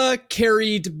umbrella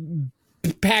carried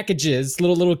packages,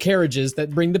 little carriages that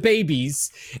bring the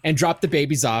babies and drop the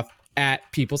babies off at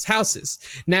people's houses.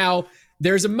 Now,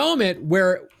 there's a moment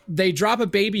where they drop a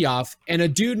baby off and a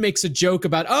dude makes a joke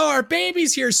about, oh, our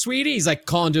baby's here, sweetie. He's like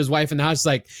calling to his wife in the house,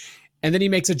 like, and then he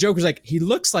makes a joke. He's like, he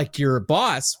looks like your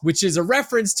boss, which is a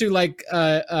reference to like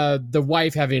the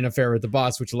wife having an affair with the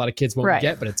boss, which a lot of kids won't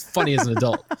get, but it's funny as an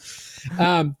adult.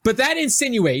 But that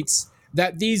insinuates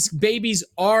that these babies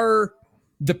are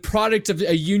the product of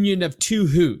a union of two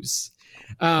Whos.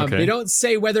 They don't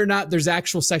say whether or not there's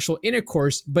actual sexual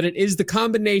intercourse, but it is the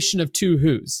combination of two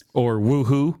Whos. Or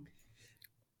woohoo.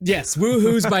 Yes,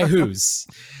 woohoos by Whos.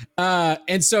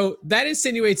 And so that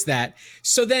insinuates that.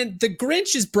 So then the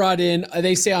Grinch is brought in,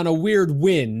 they say, on a weird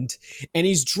wind, and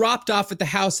he's dropped off at the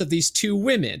house of these two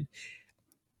women.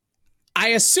 I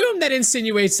assume that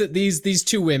insinuates that these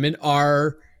two women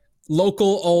are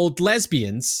local old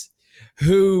lesbians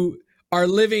who are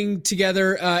living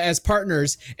together as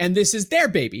partners, and this is their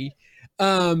baby.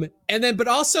 And then, but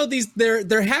also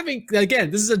they're having,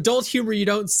 again, this is adult humor you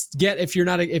don't get if you're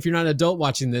not an adult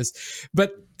watching this,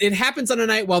 but it happens on a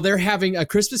night while they're having a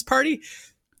Christmas party.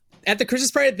 At the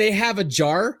Christmas party, they have a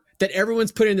jar that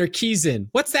everyone's putting their keys in.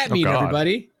 What's that mean,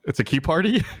 everybody? It's a key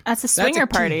party? That's a swinger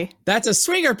party. That's a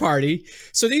swinger party.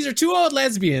 So these are two old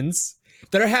lesbians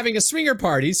that are having a swinger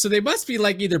party. So they must be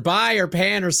like either bi or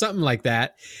pan or something like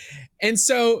that. And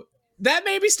so that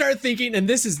made me start thinking, and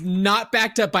this is not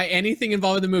backed up by anything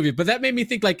involved in the movie, but that made me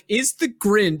think, like, is the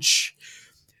Grinch,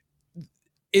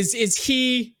 is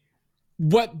he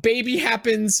what baby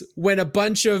happens when a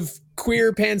bunch of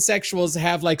queer pansexuals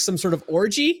have like some sort of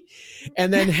orgy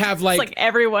and then have like, it's like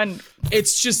everyone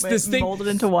it's just this thing molded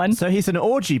into one. So he's an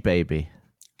orgy baby.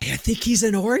 I think he's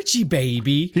an orgy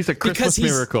baby. He's a Christmas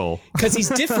miracle. Because he's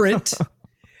different,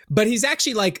 but he's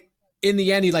actually like, in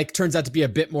the end, he like turns out to be a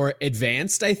bit more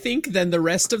advanced, I think, than the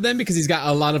rest of them because he's got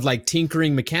a lot of like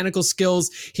tinkering mechanical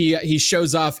skills. He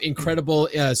shows off incredible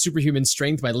superhuman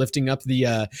strength by lifting up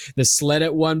the sled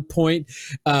at one point.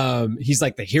 He's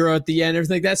like the hero at the end,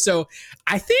 everything like that. So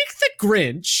I think the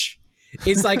Grinch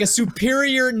is like a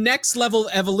superior next level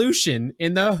evolution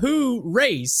in the Who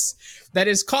race that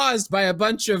is caused by a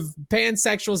bunch of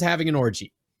pansexuals having an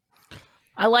orgy.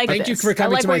 I like Thank this. you for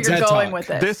coming I like to my where you're TED going Talk.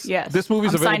 with this. Yes. This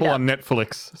movie's I'm signed available up. on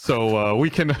Netflix, so we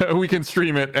can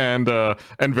stream it and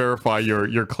verify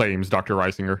your claims, Dr.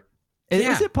 Reisinger.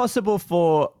 Is it possible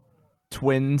for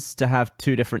twins to have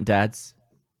two different dads?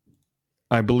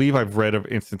 I believe I've read of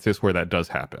instances where that does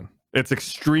happen. It's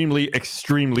extremely,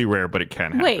 extremely rare, but it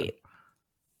can happen. Wait.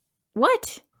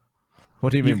 What?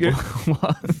 What do you mean? You-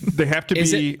 What? They have to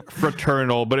Is be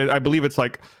fraternal, but I believe it's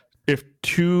like if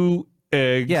two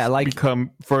eggs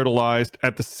become fertilized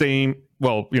at the same,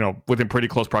 well, within pretty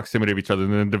close proximity of each other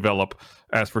and then develop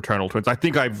as fraternal twins. I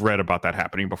think I've read about that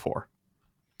happening before.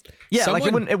 Yeah, like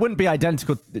it wouldn't be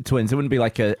identical twins. It wouldn't be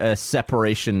like a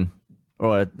separation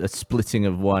or a splitting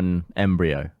of one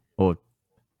embryo. Or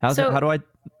how do I?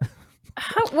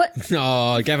 What?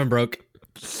 Oh, Gavin broke.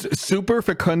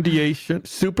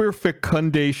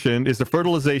 Superfecundation is the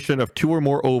fertilization of two or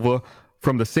more ova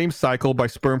from the same cycle by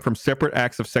sperm from separate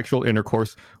acts of sexual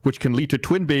intercourse, which can lead to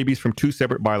twin babies from two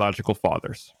separate biological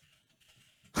fathers.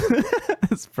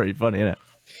 That's pretty funny, isn't it?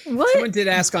 What? Someone did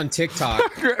ask on TikTok.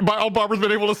 All Barbara's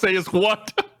been able to say is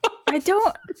what? I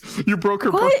don't. You broke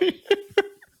her What? brain.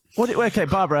 Okay,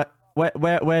 Barbara,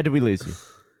 where do we lose you?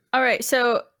 All right,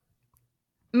 so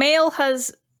male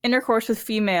has intercourse with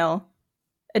female,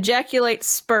 ejaculates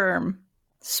sperm.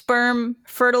 Sperm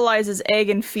fertilizes egg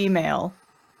in female.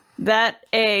 That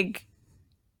egg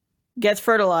gets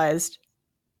fertilized.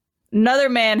 Another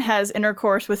man has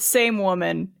intercourse with same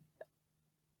woman,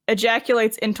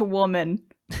 ejaculates into woman.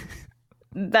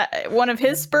 That one of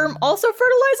his sperm also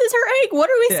fertilizes her egg. What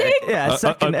are we saying? Yeah, a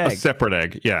second egg. A separate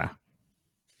egg, yeah.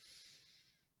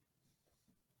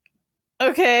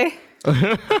 Okay.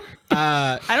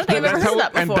 I don't think I've ever heard of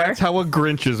that And before. that's how a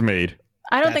Grinch is made.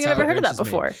 I don't think That's I've ever how heard of Grinch that is made.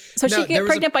 before. So No, she there get was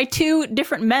pregnant by two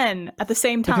different men at the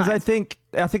same time. Because I think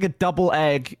a double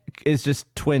egg is just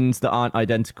twins that aren't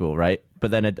identical, right?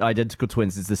 But then identical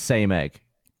twins is the same egg.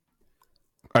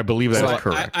 I believe that is So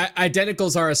correct.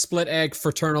 Identicals are a split egg.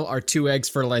 Fraternal are two eggs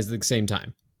fertilized at the same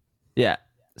time. Yeah.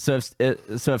 So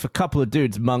if a couple of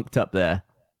dudes monked up there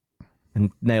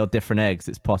and nailed different eggs,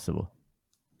 it's possible.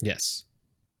 Yes.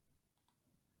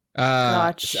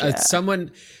 Gotcha.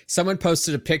 Someone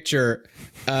posted a picture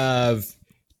of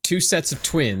two sets of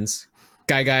twins,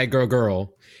 guy,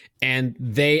 girl, and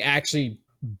they actually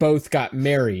both got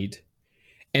married.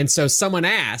 And so someone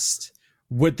asked,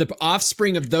 would the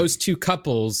offspring of those two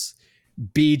couples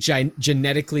be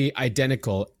genetically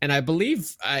identical? And I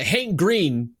believe Hank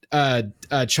Green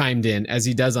chimed in, as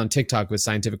he does on TikTok with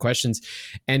scientific questions.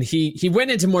 And he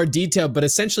went into more detail, but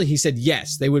essentially he said,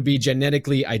 yes, they would be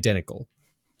genetically identical.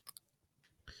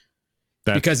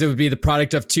 Because it would be the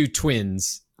product of two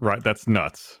twins. Right, that's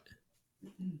nuts.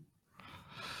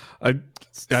 I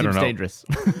don't know. Dangerous.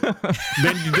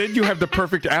 Then you have the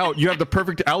perfect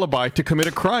alibi to commit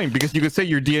a crime because you could say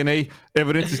your DNA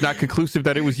evidence is not conclusive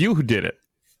that it was you who did it.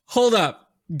 Hold up.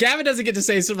 Gavin doesn't get to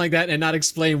say something like that and not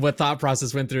explain what thought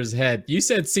process went through his head. You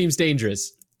said seems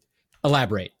dangerous.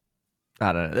 Elaborate.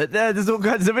 I don't know. There's all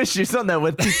kinds of issues on there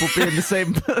with people being the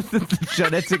same,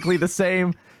 genetically the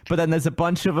same, but then there's a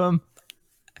bunch of them.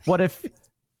 What if...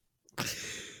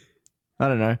 I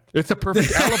don't know. It's a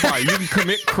perfect alibi. You can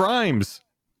commit crimes.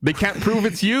 They can't prove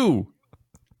it's you.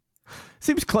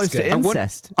 Seems close It's good. to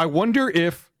incest. I wonder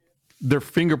if their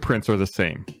fingerprints are the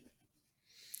same.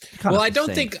 Kind Well, of I the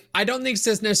don't same.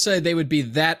 think necessarily they would be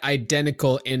that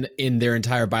identical in their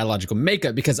entire biological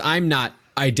makeup, because I'm not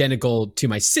identical to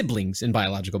my siblings in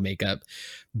biological makeup.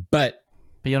 But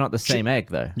But you're not the same egg,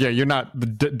 though. Yeah, you're not the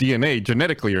DNA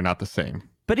genetically. You're not the same.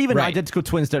 But even Right. identical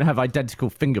twins don't have identical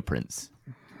fingerprints,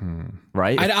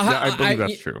 right? I believe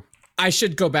that's true. I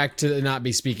should go back to not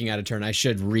be speaking out of turn. I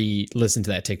should re-listen to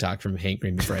that TikTok from Hank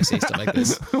Green before I say stuff like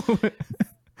this.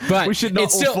 But We should not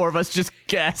it's all still, four of us just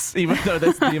guess, even though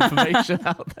there's the information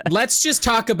out there. let's just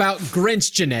talk about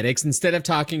Grinch genetics instead of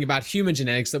talking about human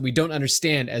genetics that we don't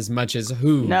understand as much as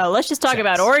who. No, let's just talk Sex.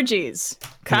 about orgies.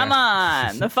 Come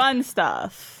on, the fun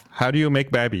stuff. How do you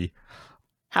make Babby?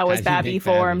 How was How do you Babby make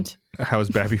Babby? formed? How is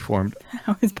Babby formed?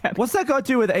 How was Babby? What's that got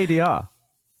to do with ADR?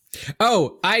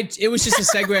 Oh, it was just a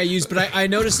segue I used, but I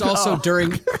noticed also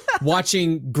during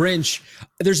watching Grinch,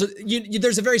 there's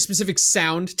a very specific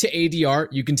sound to ADR.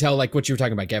 You can tell, like what you were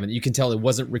talking about, Gavin. You can tell it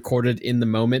wasn't recorded in the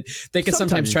moment. They can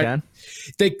sometimes you try.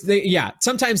 can.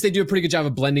 Sometimes they do a pretty good job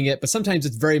of blending it, but sometimes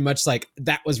it's very much like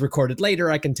that was recorded later.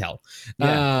 I can tell.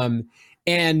 Yeah.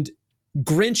 And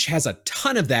Grinch has a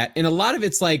ton of that, and a lot of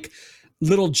it's like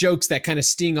little jokes that kind of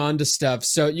sting onto stuff.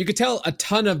 So you could tell a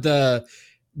ton of the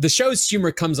show's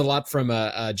humor comes a lot from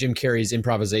Jim Carrey's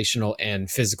improvisational and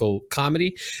physical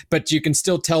comedy, but you can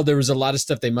still tell there was a lot of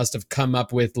stuff they must have come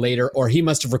up with later, or he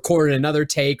must have recorded another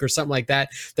take or something like that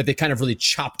they kind of really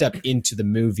chopped up into the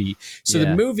movie. So Yeah.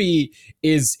 the movie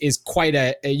is quite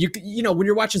you know when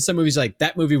you're watching some movies, like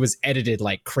that movie was edited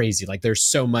like crazy. Like there's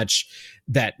so much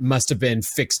that must have been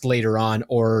fixed later on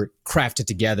or crafted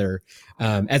together,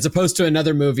 as opposed to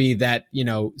another movie that, you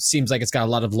know, seems like it's got a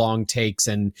lot of long takes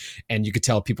and you could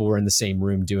tell people were in the same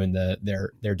room doing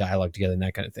their dialogue together and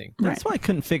that kind of thing. That's why I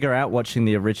couldn't figure out watching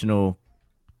the original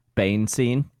Bane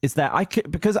scene. Is that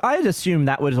because I'd assume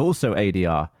that was also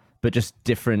ADR, but just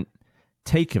different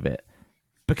take of it.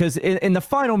 Because in the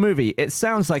final movie, it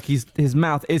sounds like his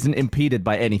mouth isn't impeded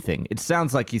by anything. It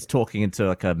sounds like he's talking into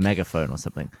like a megaphone or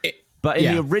something. But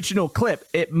in the original clip,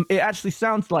 it actually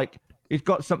sounds like he's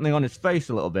got something on his face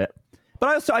a little bit.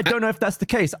 But I don't know if that's the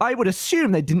case. I would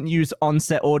assume they didn't use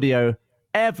on-set audio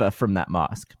ever from that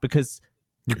mask, because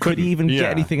you could even get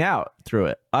anything out through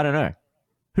it. I don't know.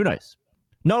 Who knows?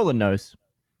 Nolan knows.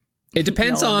 It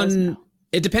depends No one knows now.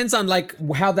 it depends on like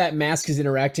how that mask is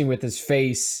interacting with his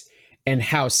face and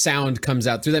how sound comes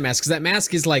out through that mask, because that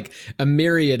mask is like a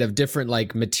myriad of different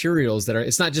like materials that are,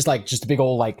 it's not just a big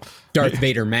old like Darth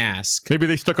Vader mask. Maybe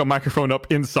they stuck a microphone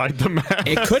up inside the mask.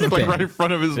 It could have like been. right in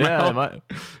front of his Yeah, mouth.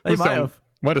 they might have.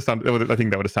 Might have sounded. I think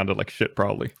that would have sounded like shit,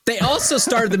 probably. They also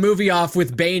started the movie off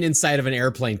with Bane inside of an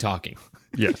airplane talking.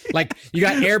 Yes. Like you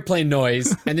got airplane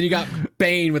noise, and then you got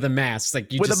Bane with a mask.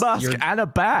 Like you With just, a mask you're- and a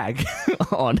bag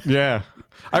on. Yeah.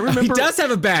 I remember. he does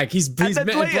have a bag. He's then a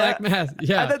later- black mask.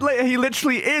 Yeah. And then later he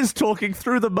literally is talking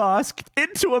through the mask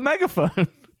into a megaphone.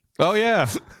 Oh yeah.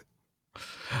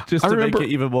 Just I to make remember it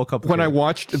even more complicated. When I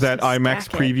watched that IMAX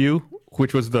Stack it. preview,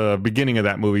 which was the beginning of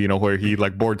that movie, you know, where he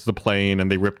like boards the plane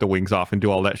and they rip the wings off and do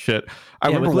all that shit. I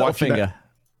yeah, remember with watching Littlefinger.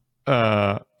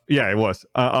 that. Yeah, it was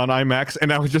on IMAX,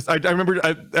 and I was just I remember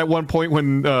at one point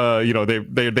when you know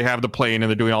they have the plane and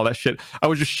they're doing all that shit. I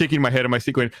was just shaking my head in my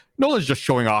seat, going, "Nolan's just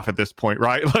showing off at this point,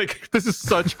 right? Like this is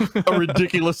such a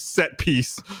ridiculous set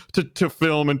piece to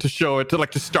film and to show it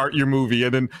to start your movie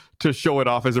and then to show it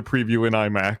off as a preview in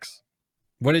IMAX."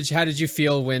 How did you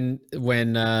feel when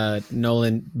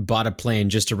Nolan bought a plane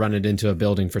just to run it into a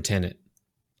building for Tenet?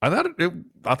 I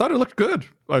thought it looked good.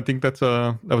 I think that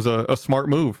was a smart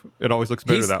move. It always looks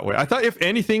better that way. I thought if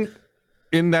anything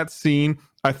in that scene,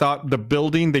 I thought the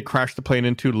building they crashed the plane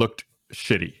into looked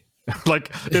shitty. Like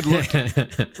it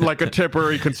looked like a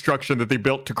temporary construction that they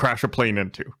built to crash a plane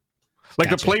into.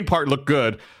 Like the plane part looked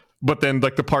good, but then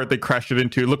like the part they crashed it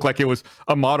into looked like it was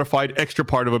a modified extra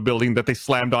part of a building that they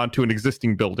slammed onto an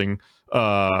existing building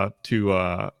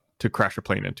to crash a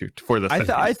plane into for the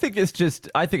I think it's just,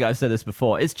 I think I've said this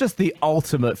before, it's just the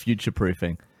ultimate future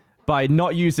proofing by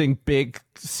not using big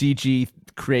CG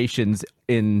creations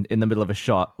in the middle of a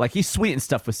shot. Like he's sweet and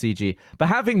stuff with CG, but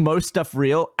having most stuff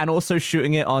real and also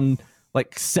shooting it on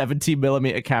like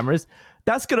 70mm cameras,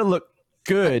 that's gonna look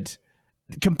good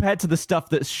compared to the stuff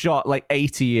that's shot like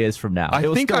 80 years from now. I It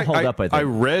will think still hold up, I think. I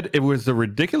read it was a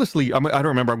ridiculously, I don't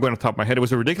remember, I'm going to the top of my head. It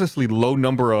was a ridiculously low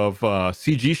number of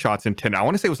CG shots in 10. I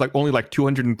want to say it was like only like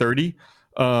 230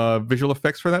 visual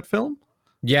effects for that film.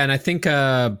 Yeah, and I think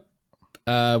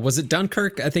was it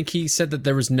Dunkirk? I think he said that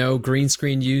there was no green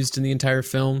screen used in the entire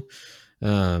film,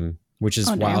 which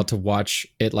is wild to watch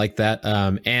it like that.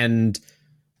 And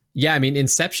Yeah, I mean,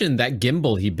 Inception, that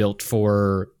gimbal he built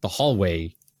for the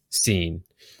hallway scene.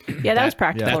 Yeah, that was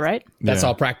practical, right? That's Yeah.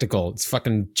 all practical. It's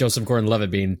fucking Joseph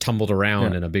Gordon-Levitt being tumbled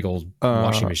around in a big old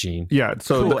washing machine. Yeah,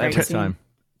 so Cool, the every time.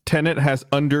 Tenet has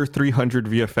under 300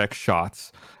 VFX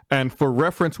shots. And for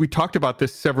reference, we talked about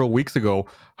this several weeks ago.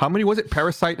 How many was it?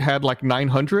 Parasite had like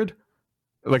 900?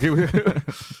 Like it,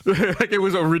 like it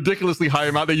was a ridiculously high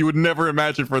amount that you would never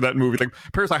imagine for that movie. Like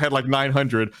Parasite had like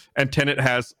 900, and Tenet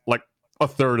has like a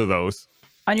third of those.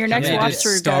 On your next Yeah, watch it's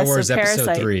through, Star Gus, Wars of Episode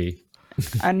Parasite, 3.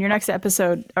 on your next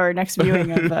episode or next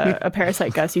viewing of a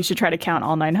Parasite, Gus, you should try to count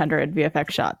all 900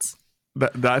 VFX shots.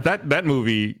 That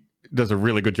movie does a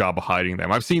really good job of hiding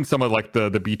them. I've seen some of like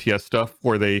the BTS stuff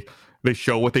where they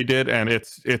show what they did, and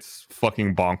it's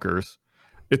fucking bonkers.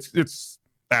 It's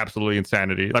absolutely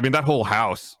insanity. I mean, that whole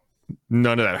house,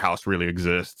 none of that house really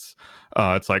exists.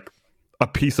 It's like a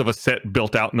piece of a set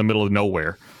built out in the middle of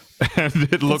nowhere, and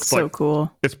it looks So like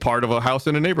cool. it's part of a house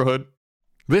in a neighborhood.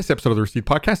 This episode of the Received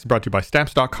Podcast is brought to you by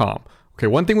Stamps.com. Okay,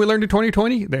 one thing we learned in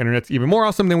 2020, the internet's even more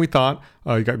awesome than we thought.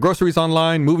 You got groceries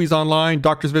online, movies online,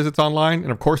 doctor's visits online,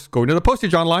 and of course, going to the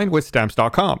postage online with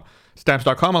Stamps.com.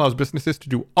 Stamps.com allows businesses to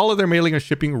do all of their mailing and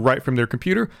shipping right from their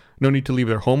computer. No need to leave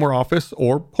their home or office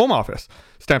or home office.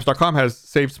 Stamps.com has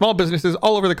saved small businesses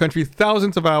all over the country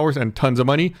thousands of hours and tons of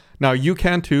money. Now you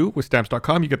can too with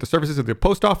Stamps.com. You get the services of the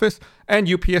post office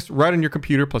and UPS right on your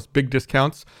computer, plus big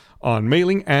discounts on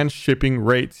mailing and shipping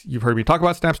rates. You've heard me talk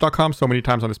about Stamps.com so many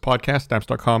times on this podcast.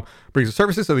 Stamps.com brings the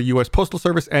services of the U.S. Postal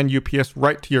Service and UPS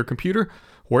right to your computer,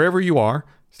 wherever you are.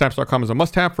 Stamps.com is a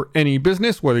must-have for any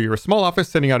business, whether you're a small office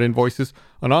sending out invoices,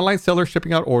 an online seller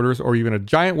shipping out orders, or even a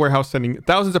giant warehouse sending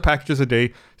thousands of packages a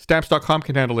day. Stamps.com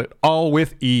can handle it all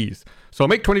with ease. So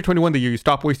make 2021 the year you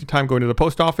stop wasting time going to the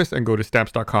post office and go to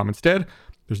Stamps.com instead.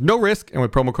 There's no risk, and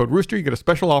with promo code Rooster, you get a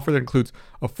special offer that includes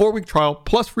a 4-week trial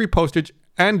plus free postage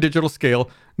and digital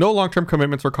scale. No long-term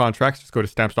commitments or contracts. Just go to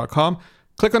Stamps.com.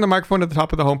 Click on the microphone at the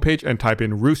top of the homepage and type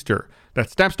in Rooster.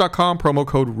 That's Stamps.com, promo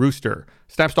code Rooster.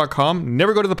 Stamps.com,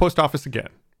 never go to the post office again.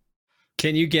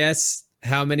 Can you guess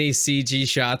how many CG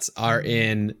shots are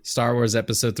in Star Wars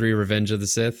Episode 3 Revenge of the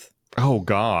Sith? Oh,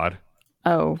 God.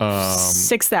 Oh,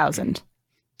 6,000.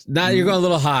 Now you're going a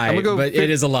little high, I'm gonna go but it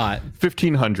is a lot.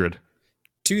 1,500.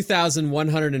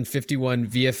 2,151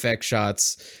 VFX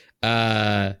shots.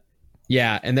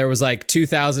 Yeah, and there was like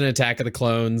 2,000 Attack of the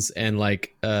Clones, and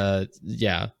like And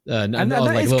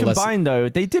that is combined, though.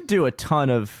 They did do a ton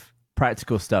of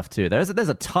practical stuff, too. There's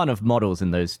a ton of models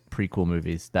in those prequel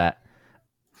movies that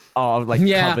are like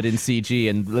covered in CG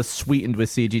and sweetened with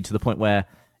CG to the point where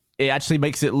it actually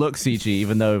makes it look CG,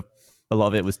 even though a lot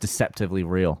of it was deceptively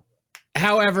real.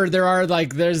 However,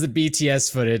 there's the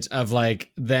BTS footage of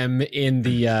like them in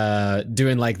the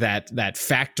doing like that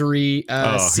factory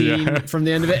scene from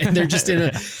the end of it, and they're just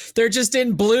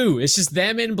in blue. It's just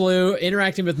them in blue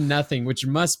interacting with nothing, which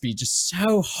must be just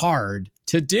so hard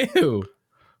to do.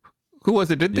 Who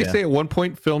was it? Didn't they say at one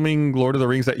point filming Lord of the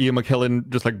Rings that Ian McKellen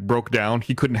just like broke down?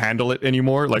 He couldn't handle it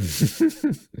anymore. Like,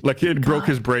 like it broke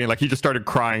his brain. Like he just started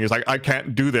crying. He's like, I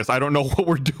can't do this. I don't know what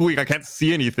we're doing. I can't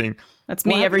see anything. That's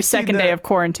me every second day of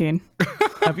quarantine.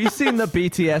 Have you seen the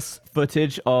BTS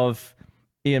footage of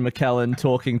Ian McKellen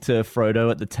talking to Frodo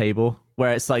at the table,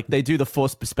 where it's like they do the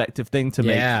forced perspective thing to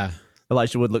make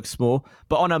Elijah Wood look small,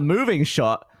 but on a moving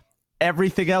shot,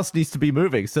 everything else needs to be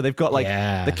moving. So they've got like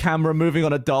the camera moving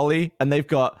on a dolly, and they've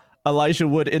got Elijah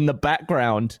Wood in the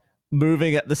background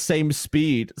moving at the same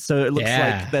speed. So it looks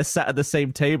like they're sat at the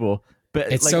same table.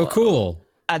 But it's like, so cool.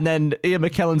 And then Ian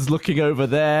McKellen's looking over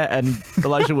there, and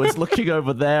Elijah Wood's looking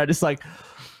over there, and it's like,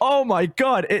 oh my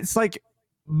God, it's like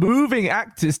moving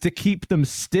actors to keep them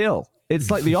still. It's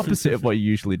like the opposite of what you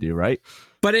usually do, right?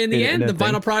 But in the end, the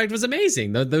final product was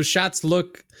amazing. Those shots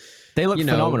look... They look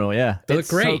phenomenal, yeah. They look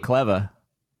great. So clever.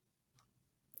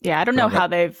 Yeah, I don't know how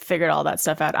they've figured all that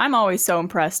stuff out. I'm always so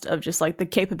impressed of just like the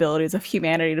capabilities of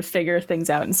humanity to figure things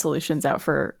out and solutions out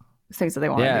for things that they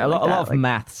want to do. Yeah, a lot of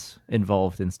maths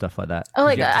involved in stuff like that. Oh,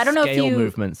 like I don't know if you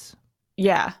movements.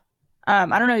 Yeah. I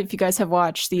don't know if you guys have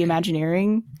watched the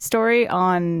Imagineering story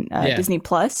on Disney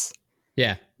Plus.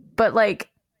 Yeah. But like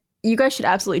you guys should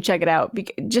absolutely check it out.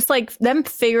 Just like them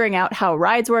figuring out how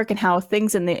rides work and how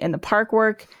things in the park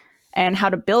work and how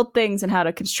to build things and how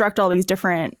to construct all these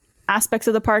different aspects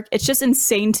of the park. It's just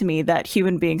insane to me that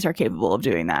human beings are capable of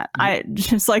doing that. I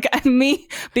just like me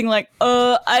being like,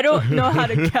 I don't know how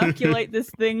to calculate this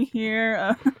thing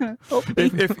here.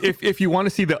 If you want to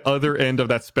see the other end of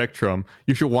that spectrum,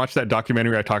 you should watch that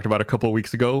documentary I talked about a couple of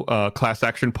weeks ago, Class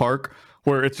Action Park,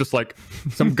 where it's just like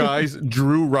some guys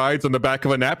drew rides on the back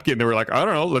of a napkin. They were like, I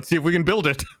don't know, let's see if we can build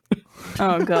it.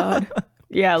 Oh God.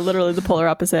 Yeah, literally the polar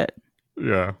opposite.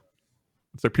 Yeah.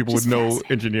 It's like people Just with no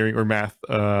fascinating. engineering or math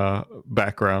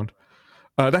background.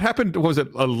 That happened, was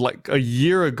it like a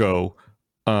year ago?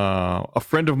 A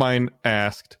friend of mine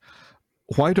asked,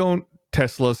 why don't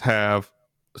Teslas have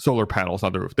solar panels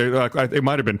on the roof? It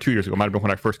might have been 2 years ago. It might have been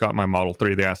when I first got my Model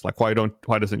 3. They asked, like, why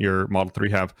doesn't your Model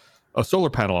 3 have a solar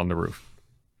panel on the roof?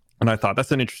 And I thought,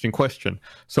 that's an interesting question.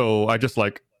 So I just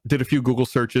like did a few Google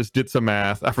searches, did some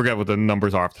math. I forget what the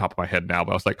numbers are off the top of my head now,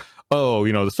 but I was like, oh,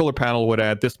 the solar panel would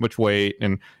add this much weight.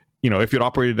 And, if it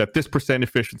operated at this %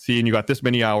 efficiency and you got this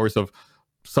many hours of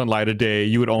sunlight a day,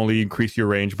 you would only increase your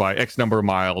range by X number of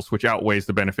miles, which outweighs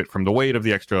the benefit from the weight of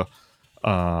the extra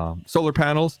solar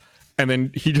panels. And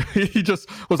then he just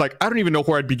was like, I don't even know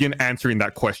where I'd begin answering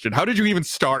that question. How did you even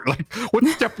start? Like,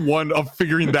 what's step one of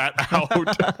figuring that out? I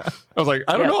was like,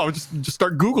 I don't know. I would just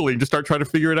start Googling, just start trying to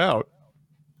figure it out.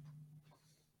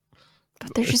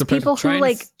 But there's just Sometimes people who trying to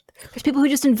like, there's people who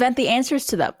just invent the answers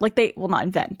to them. Like well, not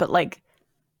invent, but like,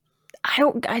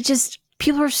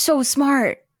 people are so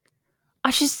smart.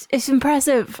 It's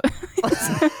impressive.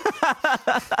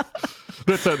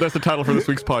 That's the title for this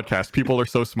week's podcast. People are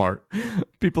so smart.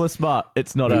 People are smart.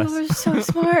 It's not People us. are so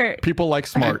smart. People like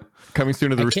smart. Coming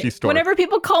soon to the Rooster store. Whenever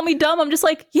people call me dumb, I'm just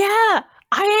like, yeah,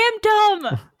 I am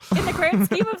dumb. In the grand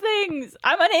scheme of things,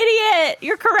 I'm an idiot.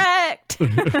 You're correct.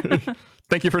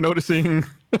 Thank you for noticing.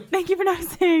 Thank you for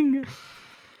noticing.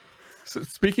 So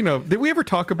speaking of, did we ever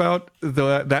talk about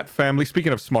that family?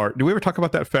 Speaking of smart, did we ever talk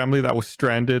about that family that was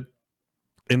stranded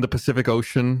in the Pacific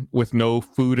Ocean with no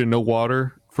food and no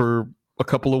water for a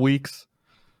couple of weeks?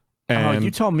 And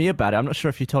You told me about it. I'm not sure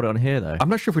if you told it on here, though. I'm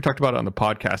not sure if we talked about it on the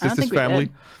podcast. I It's don't this think we family.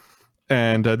 did.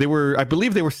 And I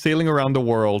believe they were sailing around the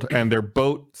world and their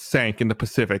boat sank in the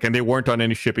Pacific and they weren't on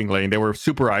any shipping lane. They were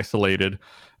super isolated.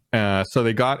 So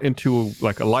they got into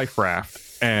like a life raft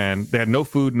and they had no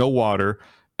food, no water.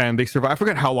 And they survived. I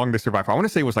forget how long they survived for. I want to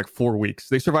say it was like 4 weeks.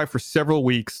 They survived for several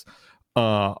weeks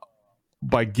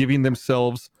by giving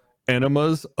themselves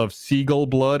enemas of seagull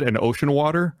blood and ocean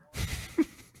water.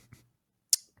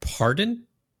 Pardon?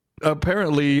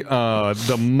 Apparently,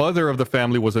 the mother of the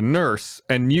family was a nurse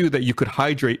and knew that you could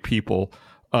hydrate people.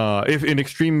 If in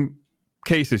extreme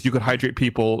cases, you could hydrate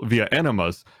people via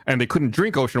enemas, and they couldn't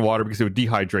drink ocean water because it would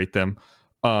dehydrate them.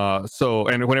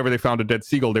 And whenever they found a dead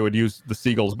seagull, they would use the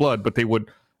seagull's blood, but they would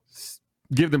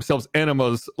give themselves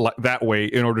enemas that way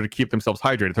in order to keep themselves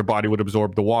hydrated. Their body would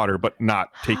absorb the water, but not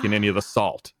take in any of the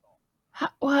salt. How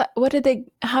did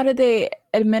they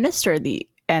administer the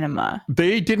enema?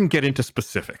 They didn't get into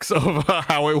specifics of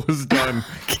how it was done,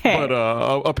 Okay. but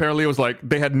apparently it was like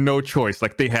they had no choice.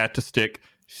 Like they had to stick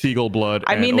seagull blood.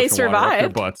 I and mean, they ocean water up their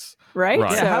survived. butts. Right?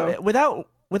 Right. Yeah, So,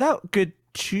 without good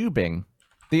tubing,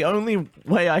 the only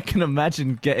way I can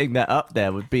imagine getting that up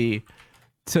there would be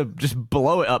to just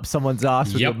blow it up someone's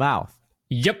ass with Yep. your mouth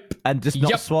Yep. and just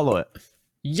not Yep. swallow it.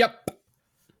 Yep.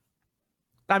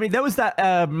 I mean, there was that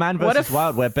Man What vs. if-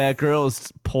 Wild where Bear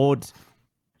Grylls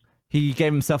he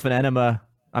gave himself an enema.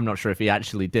 I'm not sure if he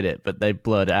actually did it, but they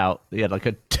blurred out. He had like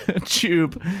a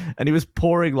tube and he was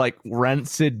pouring like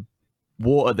rancid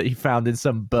water that he found in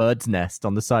some bird's nest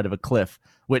on the side of a cliff,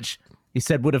 which he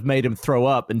said would have made him throw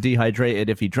up and dehydrated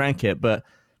if he drank it. But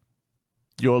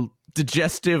your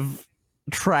digestive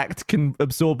tract can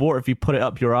absorb water if you put it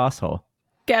up your asshole.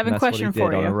 Gavin, And that's question what he did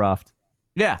for on a you. raft.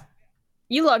 Yeah.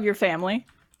 You love your family,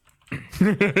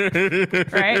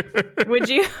 right?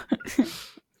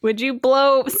 Would you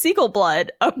blow seagull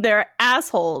blood up their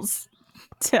assholes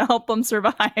to help them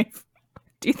survive?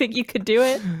 Do you think you could do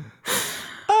it?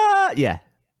 Yeah,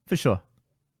 for sure.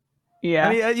 Yeah.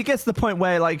 I mean, you get to the point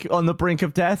where, like, on the brink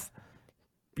of death,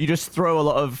 you just throw a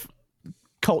lot of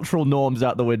cultural norms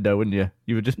out the window, wouldn't you?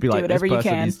 You would just be like, this whatever you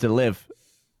person can. needs to live.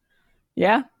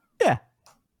 yeah. Yeah,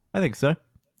 I think so.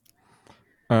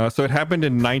 So it happened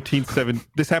in 1970.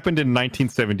 This happened in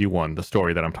 1971. The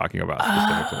story that I'm talking about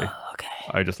specifically. Okay.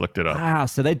 I just looked it up. Wow,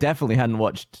 so they definitely hadn't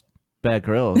watched Bear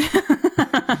Grylls.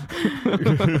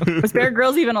 Was Bear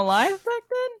Grylls even alive back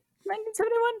then?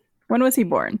 1971? When was he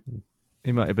born?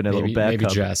 He might have been a Maybe, little bear maybe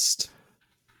cub. just.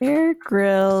 Bear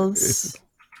Grylls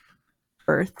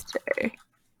birthday.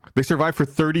 They survived for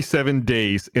 37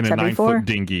 days in a 74? 9-foot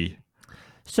dinghy.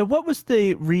 So what was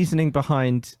the reasoning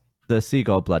behind the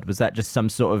seagull blood? Was that just some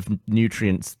sort of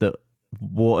nutrients that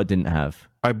water didn't have?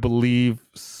 I believe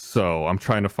so. I'm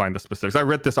trying to find the specifics. I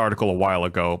read this article a while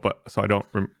ago, but so I don't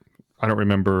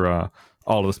remember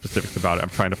all of the specifics about it. I'm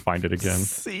trying to find it again.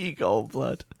 Seagull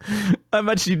blood. I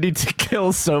imagine you need to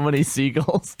kill so many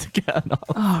seagulls to get enough.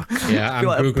 Oh, Yeah, I'm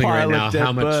Like a googling right pile of now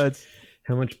dead birds.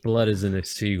 how much blood is in a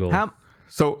seagull. How,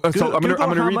 So I'm Google gonna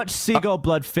how read. much seagull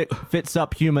blood fits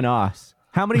up human ass.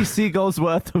 How many seagulls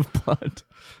worth of blood?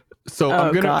 So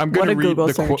I'm God. gonna What a read Google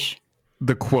the search.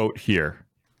 the quote here.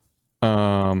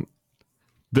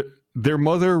 Their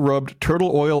mother rubbed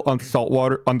turtle oil on the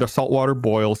saltwater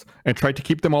boils and tried to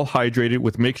keep them all hydrated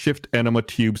with makeshift enema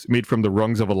tubes made from the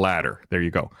rungs of a ladder. There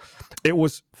you go. It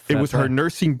was her play.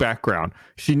 nursing background.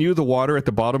 She knew the water at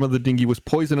the bottom of the dinghy was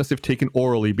poisonous if taken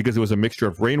orally because it was a mixture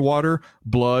of rainwater,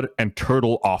 blood, and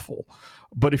turtle offal.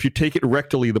 But if you take it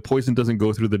rectally, the poison doesn't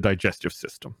go through the digestive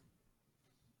system.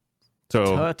 So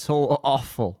Turtle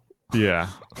awful. yeah.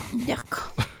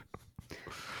 Yuck.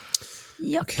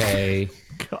 Yuck. Okay.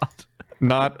 God.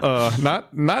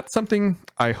 Not something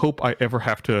I hope I ever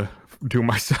have to do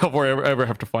myself or ever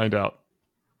have to find out.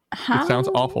 It sounds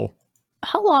awful.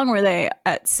 How long were they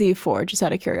at sea for? Just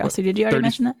out of curiosity, did you already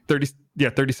mention that?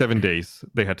 37 days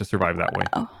they had to survive that way.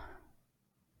 Oh,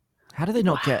 How do they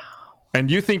not get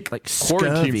And you think like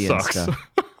quarantine scurvy and sucks? stuff?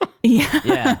 yeah.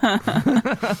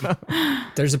 Yeah.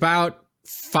 There's about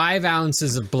 5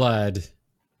 ounces of blood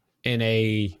in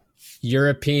a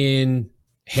European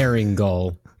herring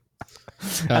gull.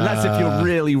 And that's if you're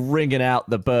really wringing out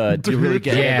the bird. You really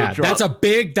get Yeah, a drop. that's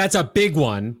a big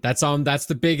one. That's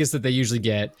the biggest that they usually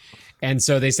get. And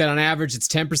so they said on average it's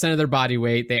 10% of their body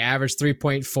weight. They average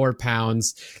 3.4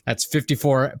 pounds. That's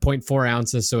 54.4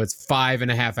 ounces. So it's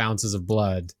 5.5 ounces of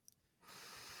blood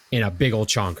in a big old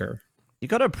chonker. You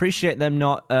got to appreciate them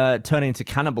not turning into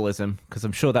cannibalism, because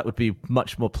I'm sure that would be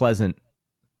much more pleasant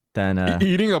than.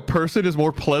 Eating a person is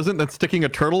more pleasant than sticking a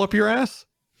turtle up your ass?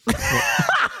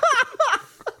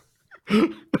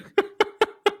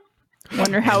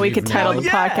 Wonder how we could title the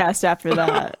Yeah. podcast after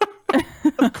that.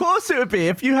 Of course it would be.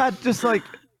 If you had just like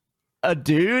a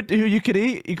dude who you could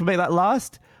eat, you could make that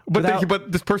last. But without-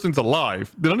 but this person's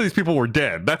alive. None of these people were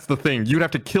dead. That's the thing. You'd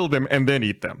have to kill them and then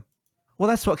eat them. Well,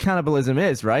 that's what cannibalism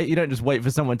is, right? You don't just wait for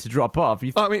someone to drop off.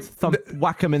 You I mean,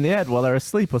 whack them in the head while they're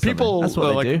asleep or something. People That's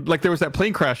what they do. like there was that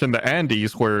plane crash in the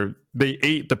Andes where they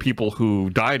ate the people who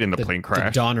died in the plane The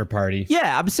crash. Donner Party.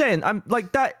 Yeah, I'm saying, I'm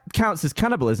like that counts as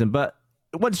cannibalism, but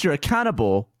once you're a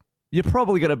cannibal, you're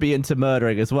probably going to be into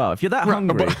murdering as well. If you're that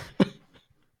hungry,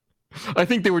 I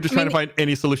think they were just trying to find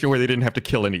any solution where they didn't have to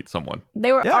kill and eat someone.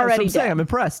 They were yeah, that's what already I'm saying. dead. I'm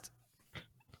impressed.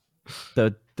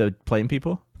 The plane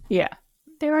people. Yeah.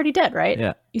 They were already dead, right?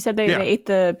 Yeah. You said they Yeah. ate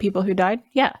the people who died?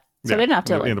 Yeah. So Yeah, they didn't have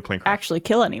to in like, the plane crash. actually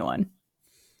kill anyone.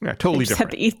 Yeah, They totally just had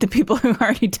different. to eat the people who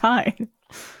already died.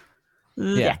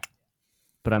 Yeah. Yuck.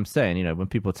 But I'm saying, when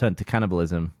people turn to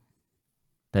cannibalism,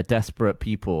 they're desperate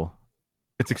people.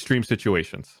 It's extreme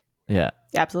situations. Yeah.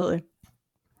 Absolutely.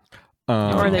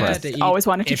 Um, Or they you had just to eat- always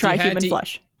wanted to if try you had human to-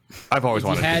 flesh. I've always If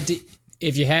you wanted had to.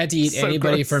 if you had to eat So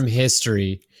anybody gross. from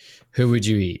history, who would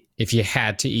you eat? If you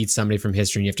had to eat somebody from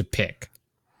history and you have to pick.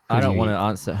 I do don't you want eat? to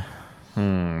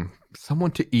answer.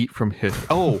 Someone to eat from his.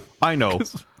 Oh, I know.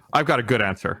 I've got a good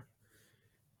answer.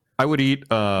 I would eat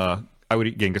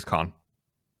Genghis Khan.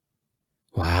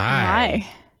 Why? Why?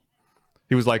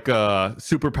 He was like a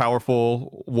super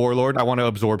powerful warlord. I want to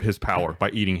absorb his power by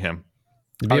eating him.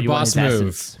 It'd be a you want boss his move.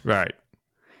 essence. Right.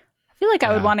 I feel like I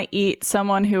would Yeah. want to eat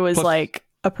someone who was Plus- like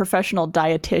a professional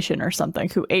dietitian or something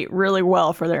who ate really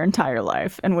well for their entire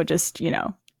life and would just,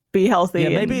 be healthy Yeah,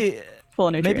 and maybe full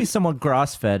of nutrients. maybe someone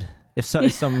grass fed. If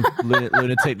some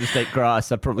lunatic just ate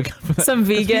grass, I'd probably go for that. some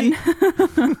vegan.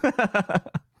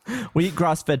 We eat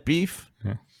grass fed beef.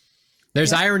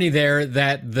 There's irony there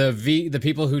that the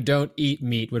people who don't eat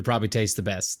meat would probably taste the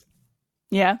best.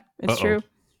 Yeah, it's Uh-oh. true.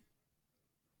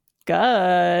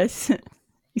 Gus,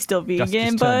 you still vegan, Just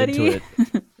turned buddy? into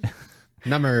it.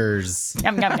 Numbers.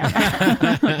 Yum, yum, yum.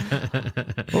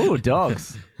 Oh,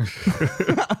 dogs.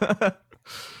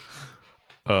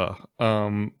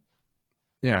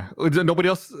 Yeah. Nobody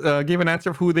else gave an answer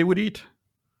of who they would eat.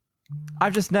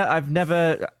 I've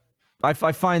never. I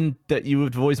find that you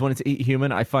would always wanted to eat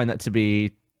human. I find that to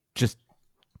be just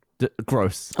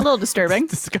gross, A little disturbing.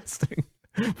 disgusting,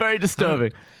 very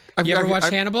disturbing. You ever I- watch I-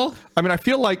 Hannibal? I mean, I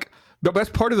feel like the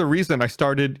best part of the reason I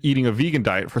started eating a vegan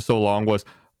diet for so long was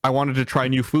I wanted to try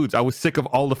new foods. I was sick of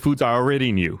all the foods I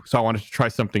already knew. So I wanted to try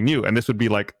something new. And this would be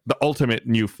like the ultimate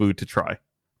new food to try.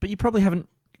 But you probably haven't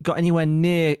got anywhere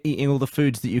near eating all the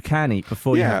foods that you can eat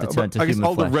before you have to turn but to I guess human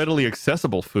all flesh. the readily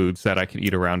accessible foods that I can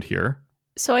eat around here.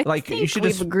 So I Like think you should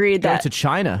we've just agreed go that to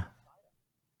China.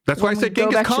 That's why I when we said go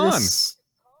Genghis back to Khan. this-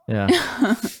 Yeah.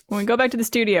 when we go back to the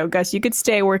studio, Gus, you could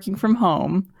stay working from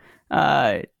home.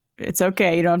 It's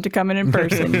okay. You don't have to come in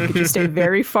person. You could just stay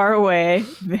very far away,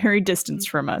 very distant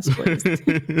from us, please.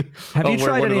 Have I'll you wear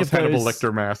tried one of any those of Hannibal those?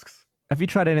 Lecter masks? Have you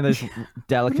tried any of those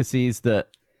delicacies that,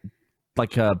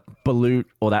 like a balut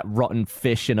or that rotten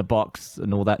fish in a box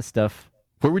and all that stuff?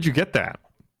 Where would you get that?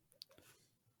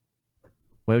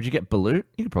 Where would you get balut?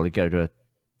 You could probably go to a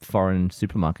foreign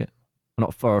supermarket.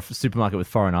 Not for a supermarket with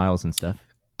foreign aisles and stuff.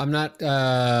 I'm not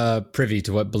privy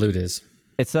to what balut is.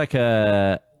 It's like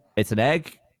it's an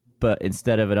egg, but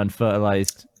instead of an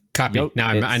unfertilized Copy. yolk, Now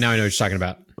I know it's what you're talking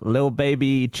about. little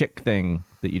baby chick thing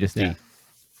that you just Yeah. eat.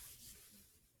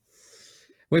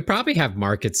 We probably have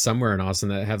markets somewhere in Austin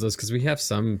that have those because we have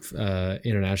some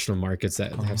international markets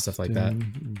that have stuff like that.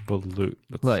 Balut.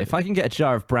 Look, if I can get a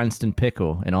jar of Branston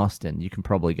pickle in Austin, you can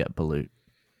probably get balut.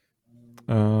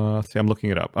 See, I'm looking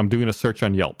it up. I'm doing a search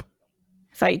on Yelp.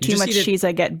 If I eat too just much eat it- cheese,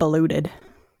 I get baluted.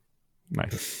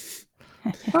 Nice.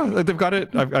 Oh, they've got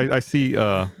it. I see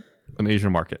an Asian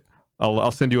market.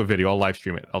 I'll send you a video. I'll live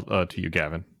stream it to you,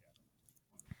 Gavin.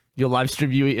 You'll live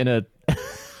stream you eating a,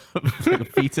 a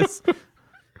fetus.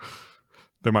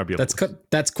 There might be a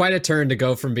That's quite a turn to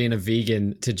go from being a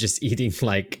vegan to just eating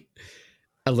like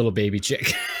a little baby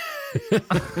chick.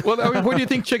 Well, I mean, where do you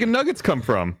think chicken nuggets come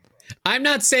from? I'm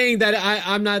not saying that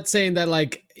I'm not saying that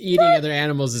like eating other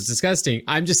animals is disgusting.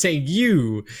 I'm just saying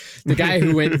you, the guy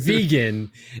who went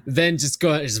vegan, then just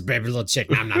a baby little chick.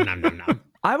 Nom nom nom nom nom.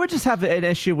 I would just have an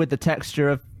issue with the texture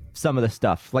of some of the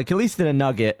stuff. Like, at least in a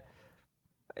nugget,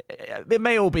 it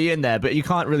may all be in there, but you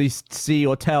can't really see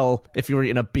or tell if you're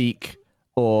eating a beak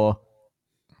or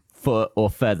foot or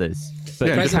feathers. But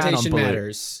Yeah, you can on Presentation balut.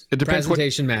 matters. It depends what-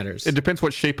 Presentation matters. It depends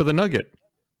what shape of the nugget.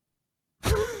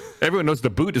 Everyone knows the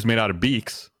boot is made out of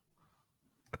beaks.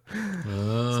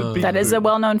 Oh. That is a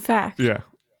well-known fact. Yeah.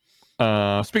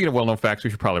 Speaking of well-known facts,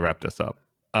 we should probably wrap this up.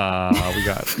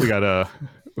 We got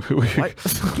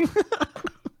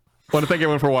want to thank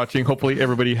everyone for watching. Hopefully,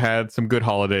 everybody had some good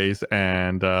holidays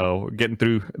and getting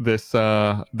through this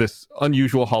this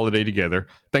unusual holiday together.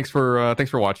 Thanks for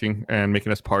watching and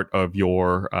making us part of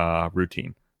your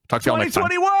routine. Talk to y'all next time.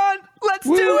 2021! Let's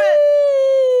do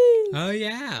it! Oh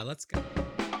yeah, let's go.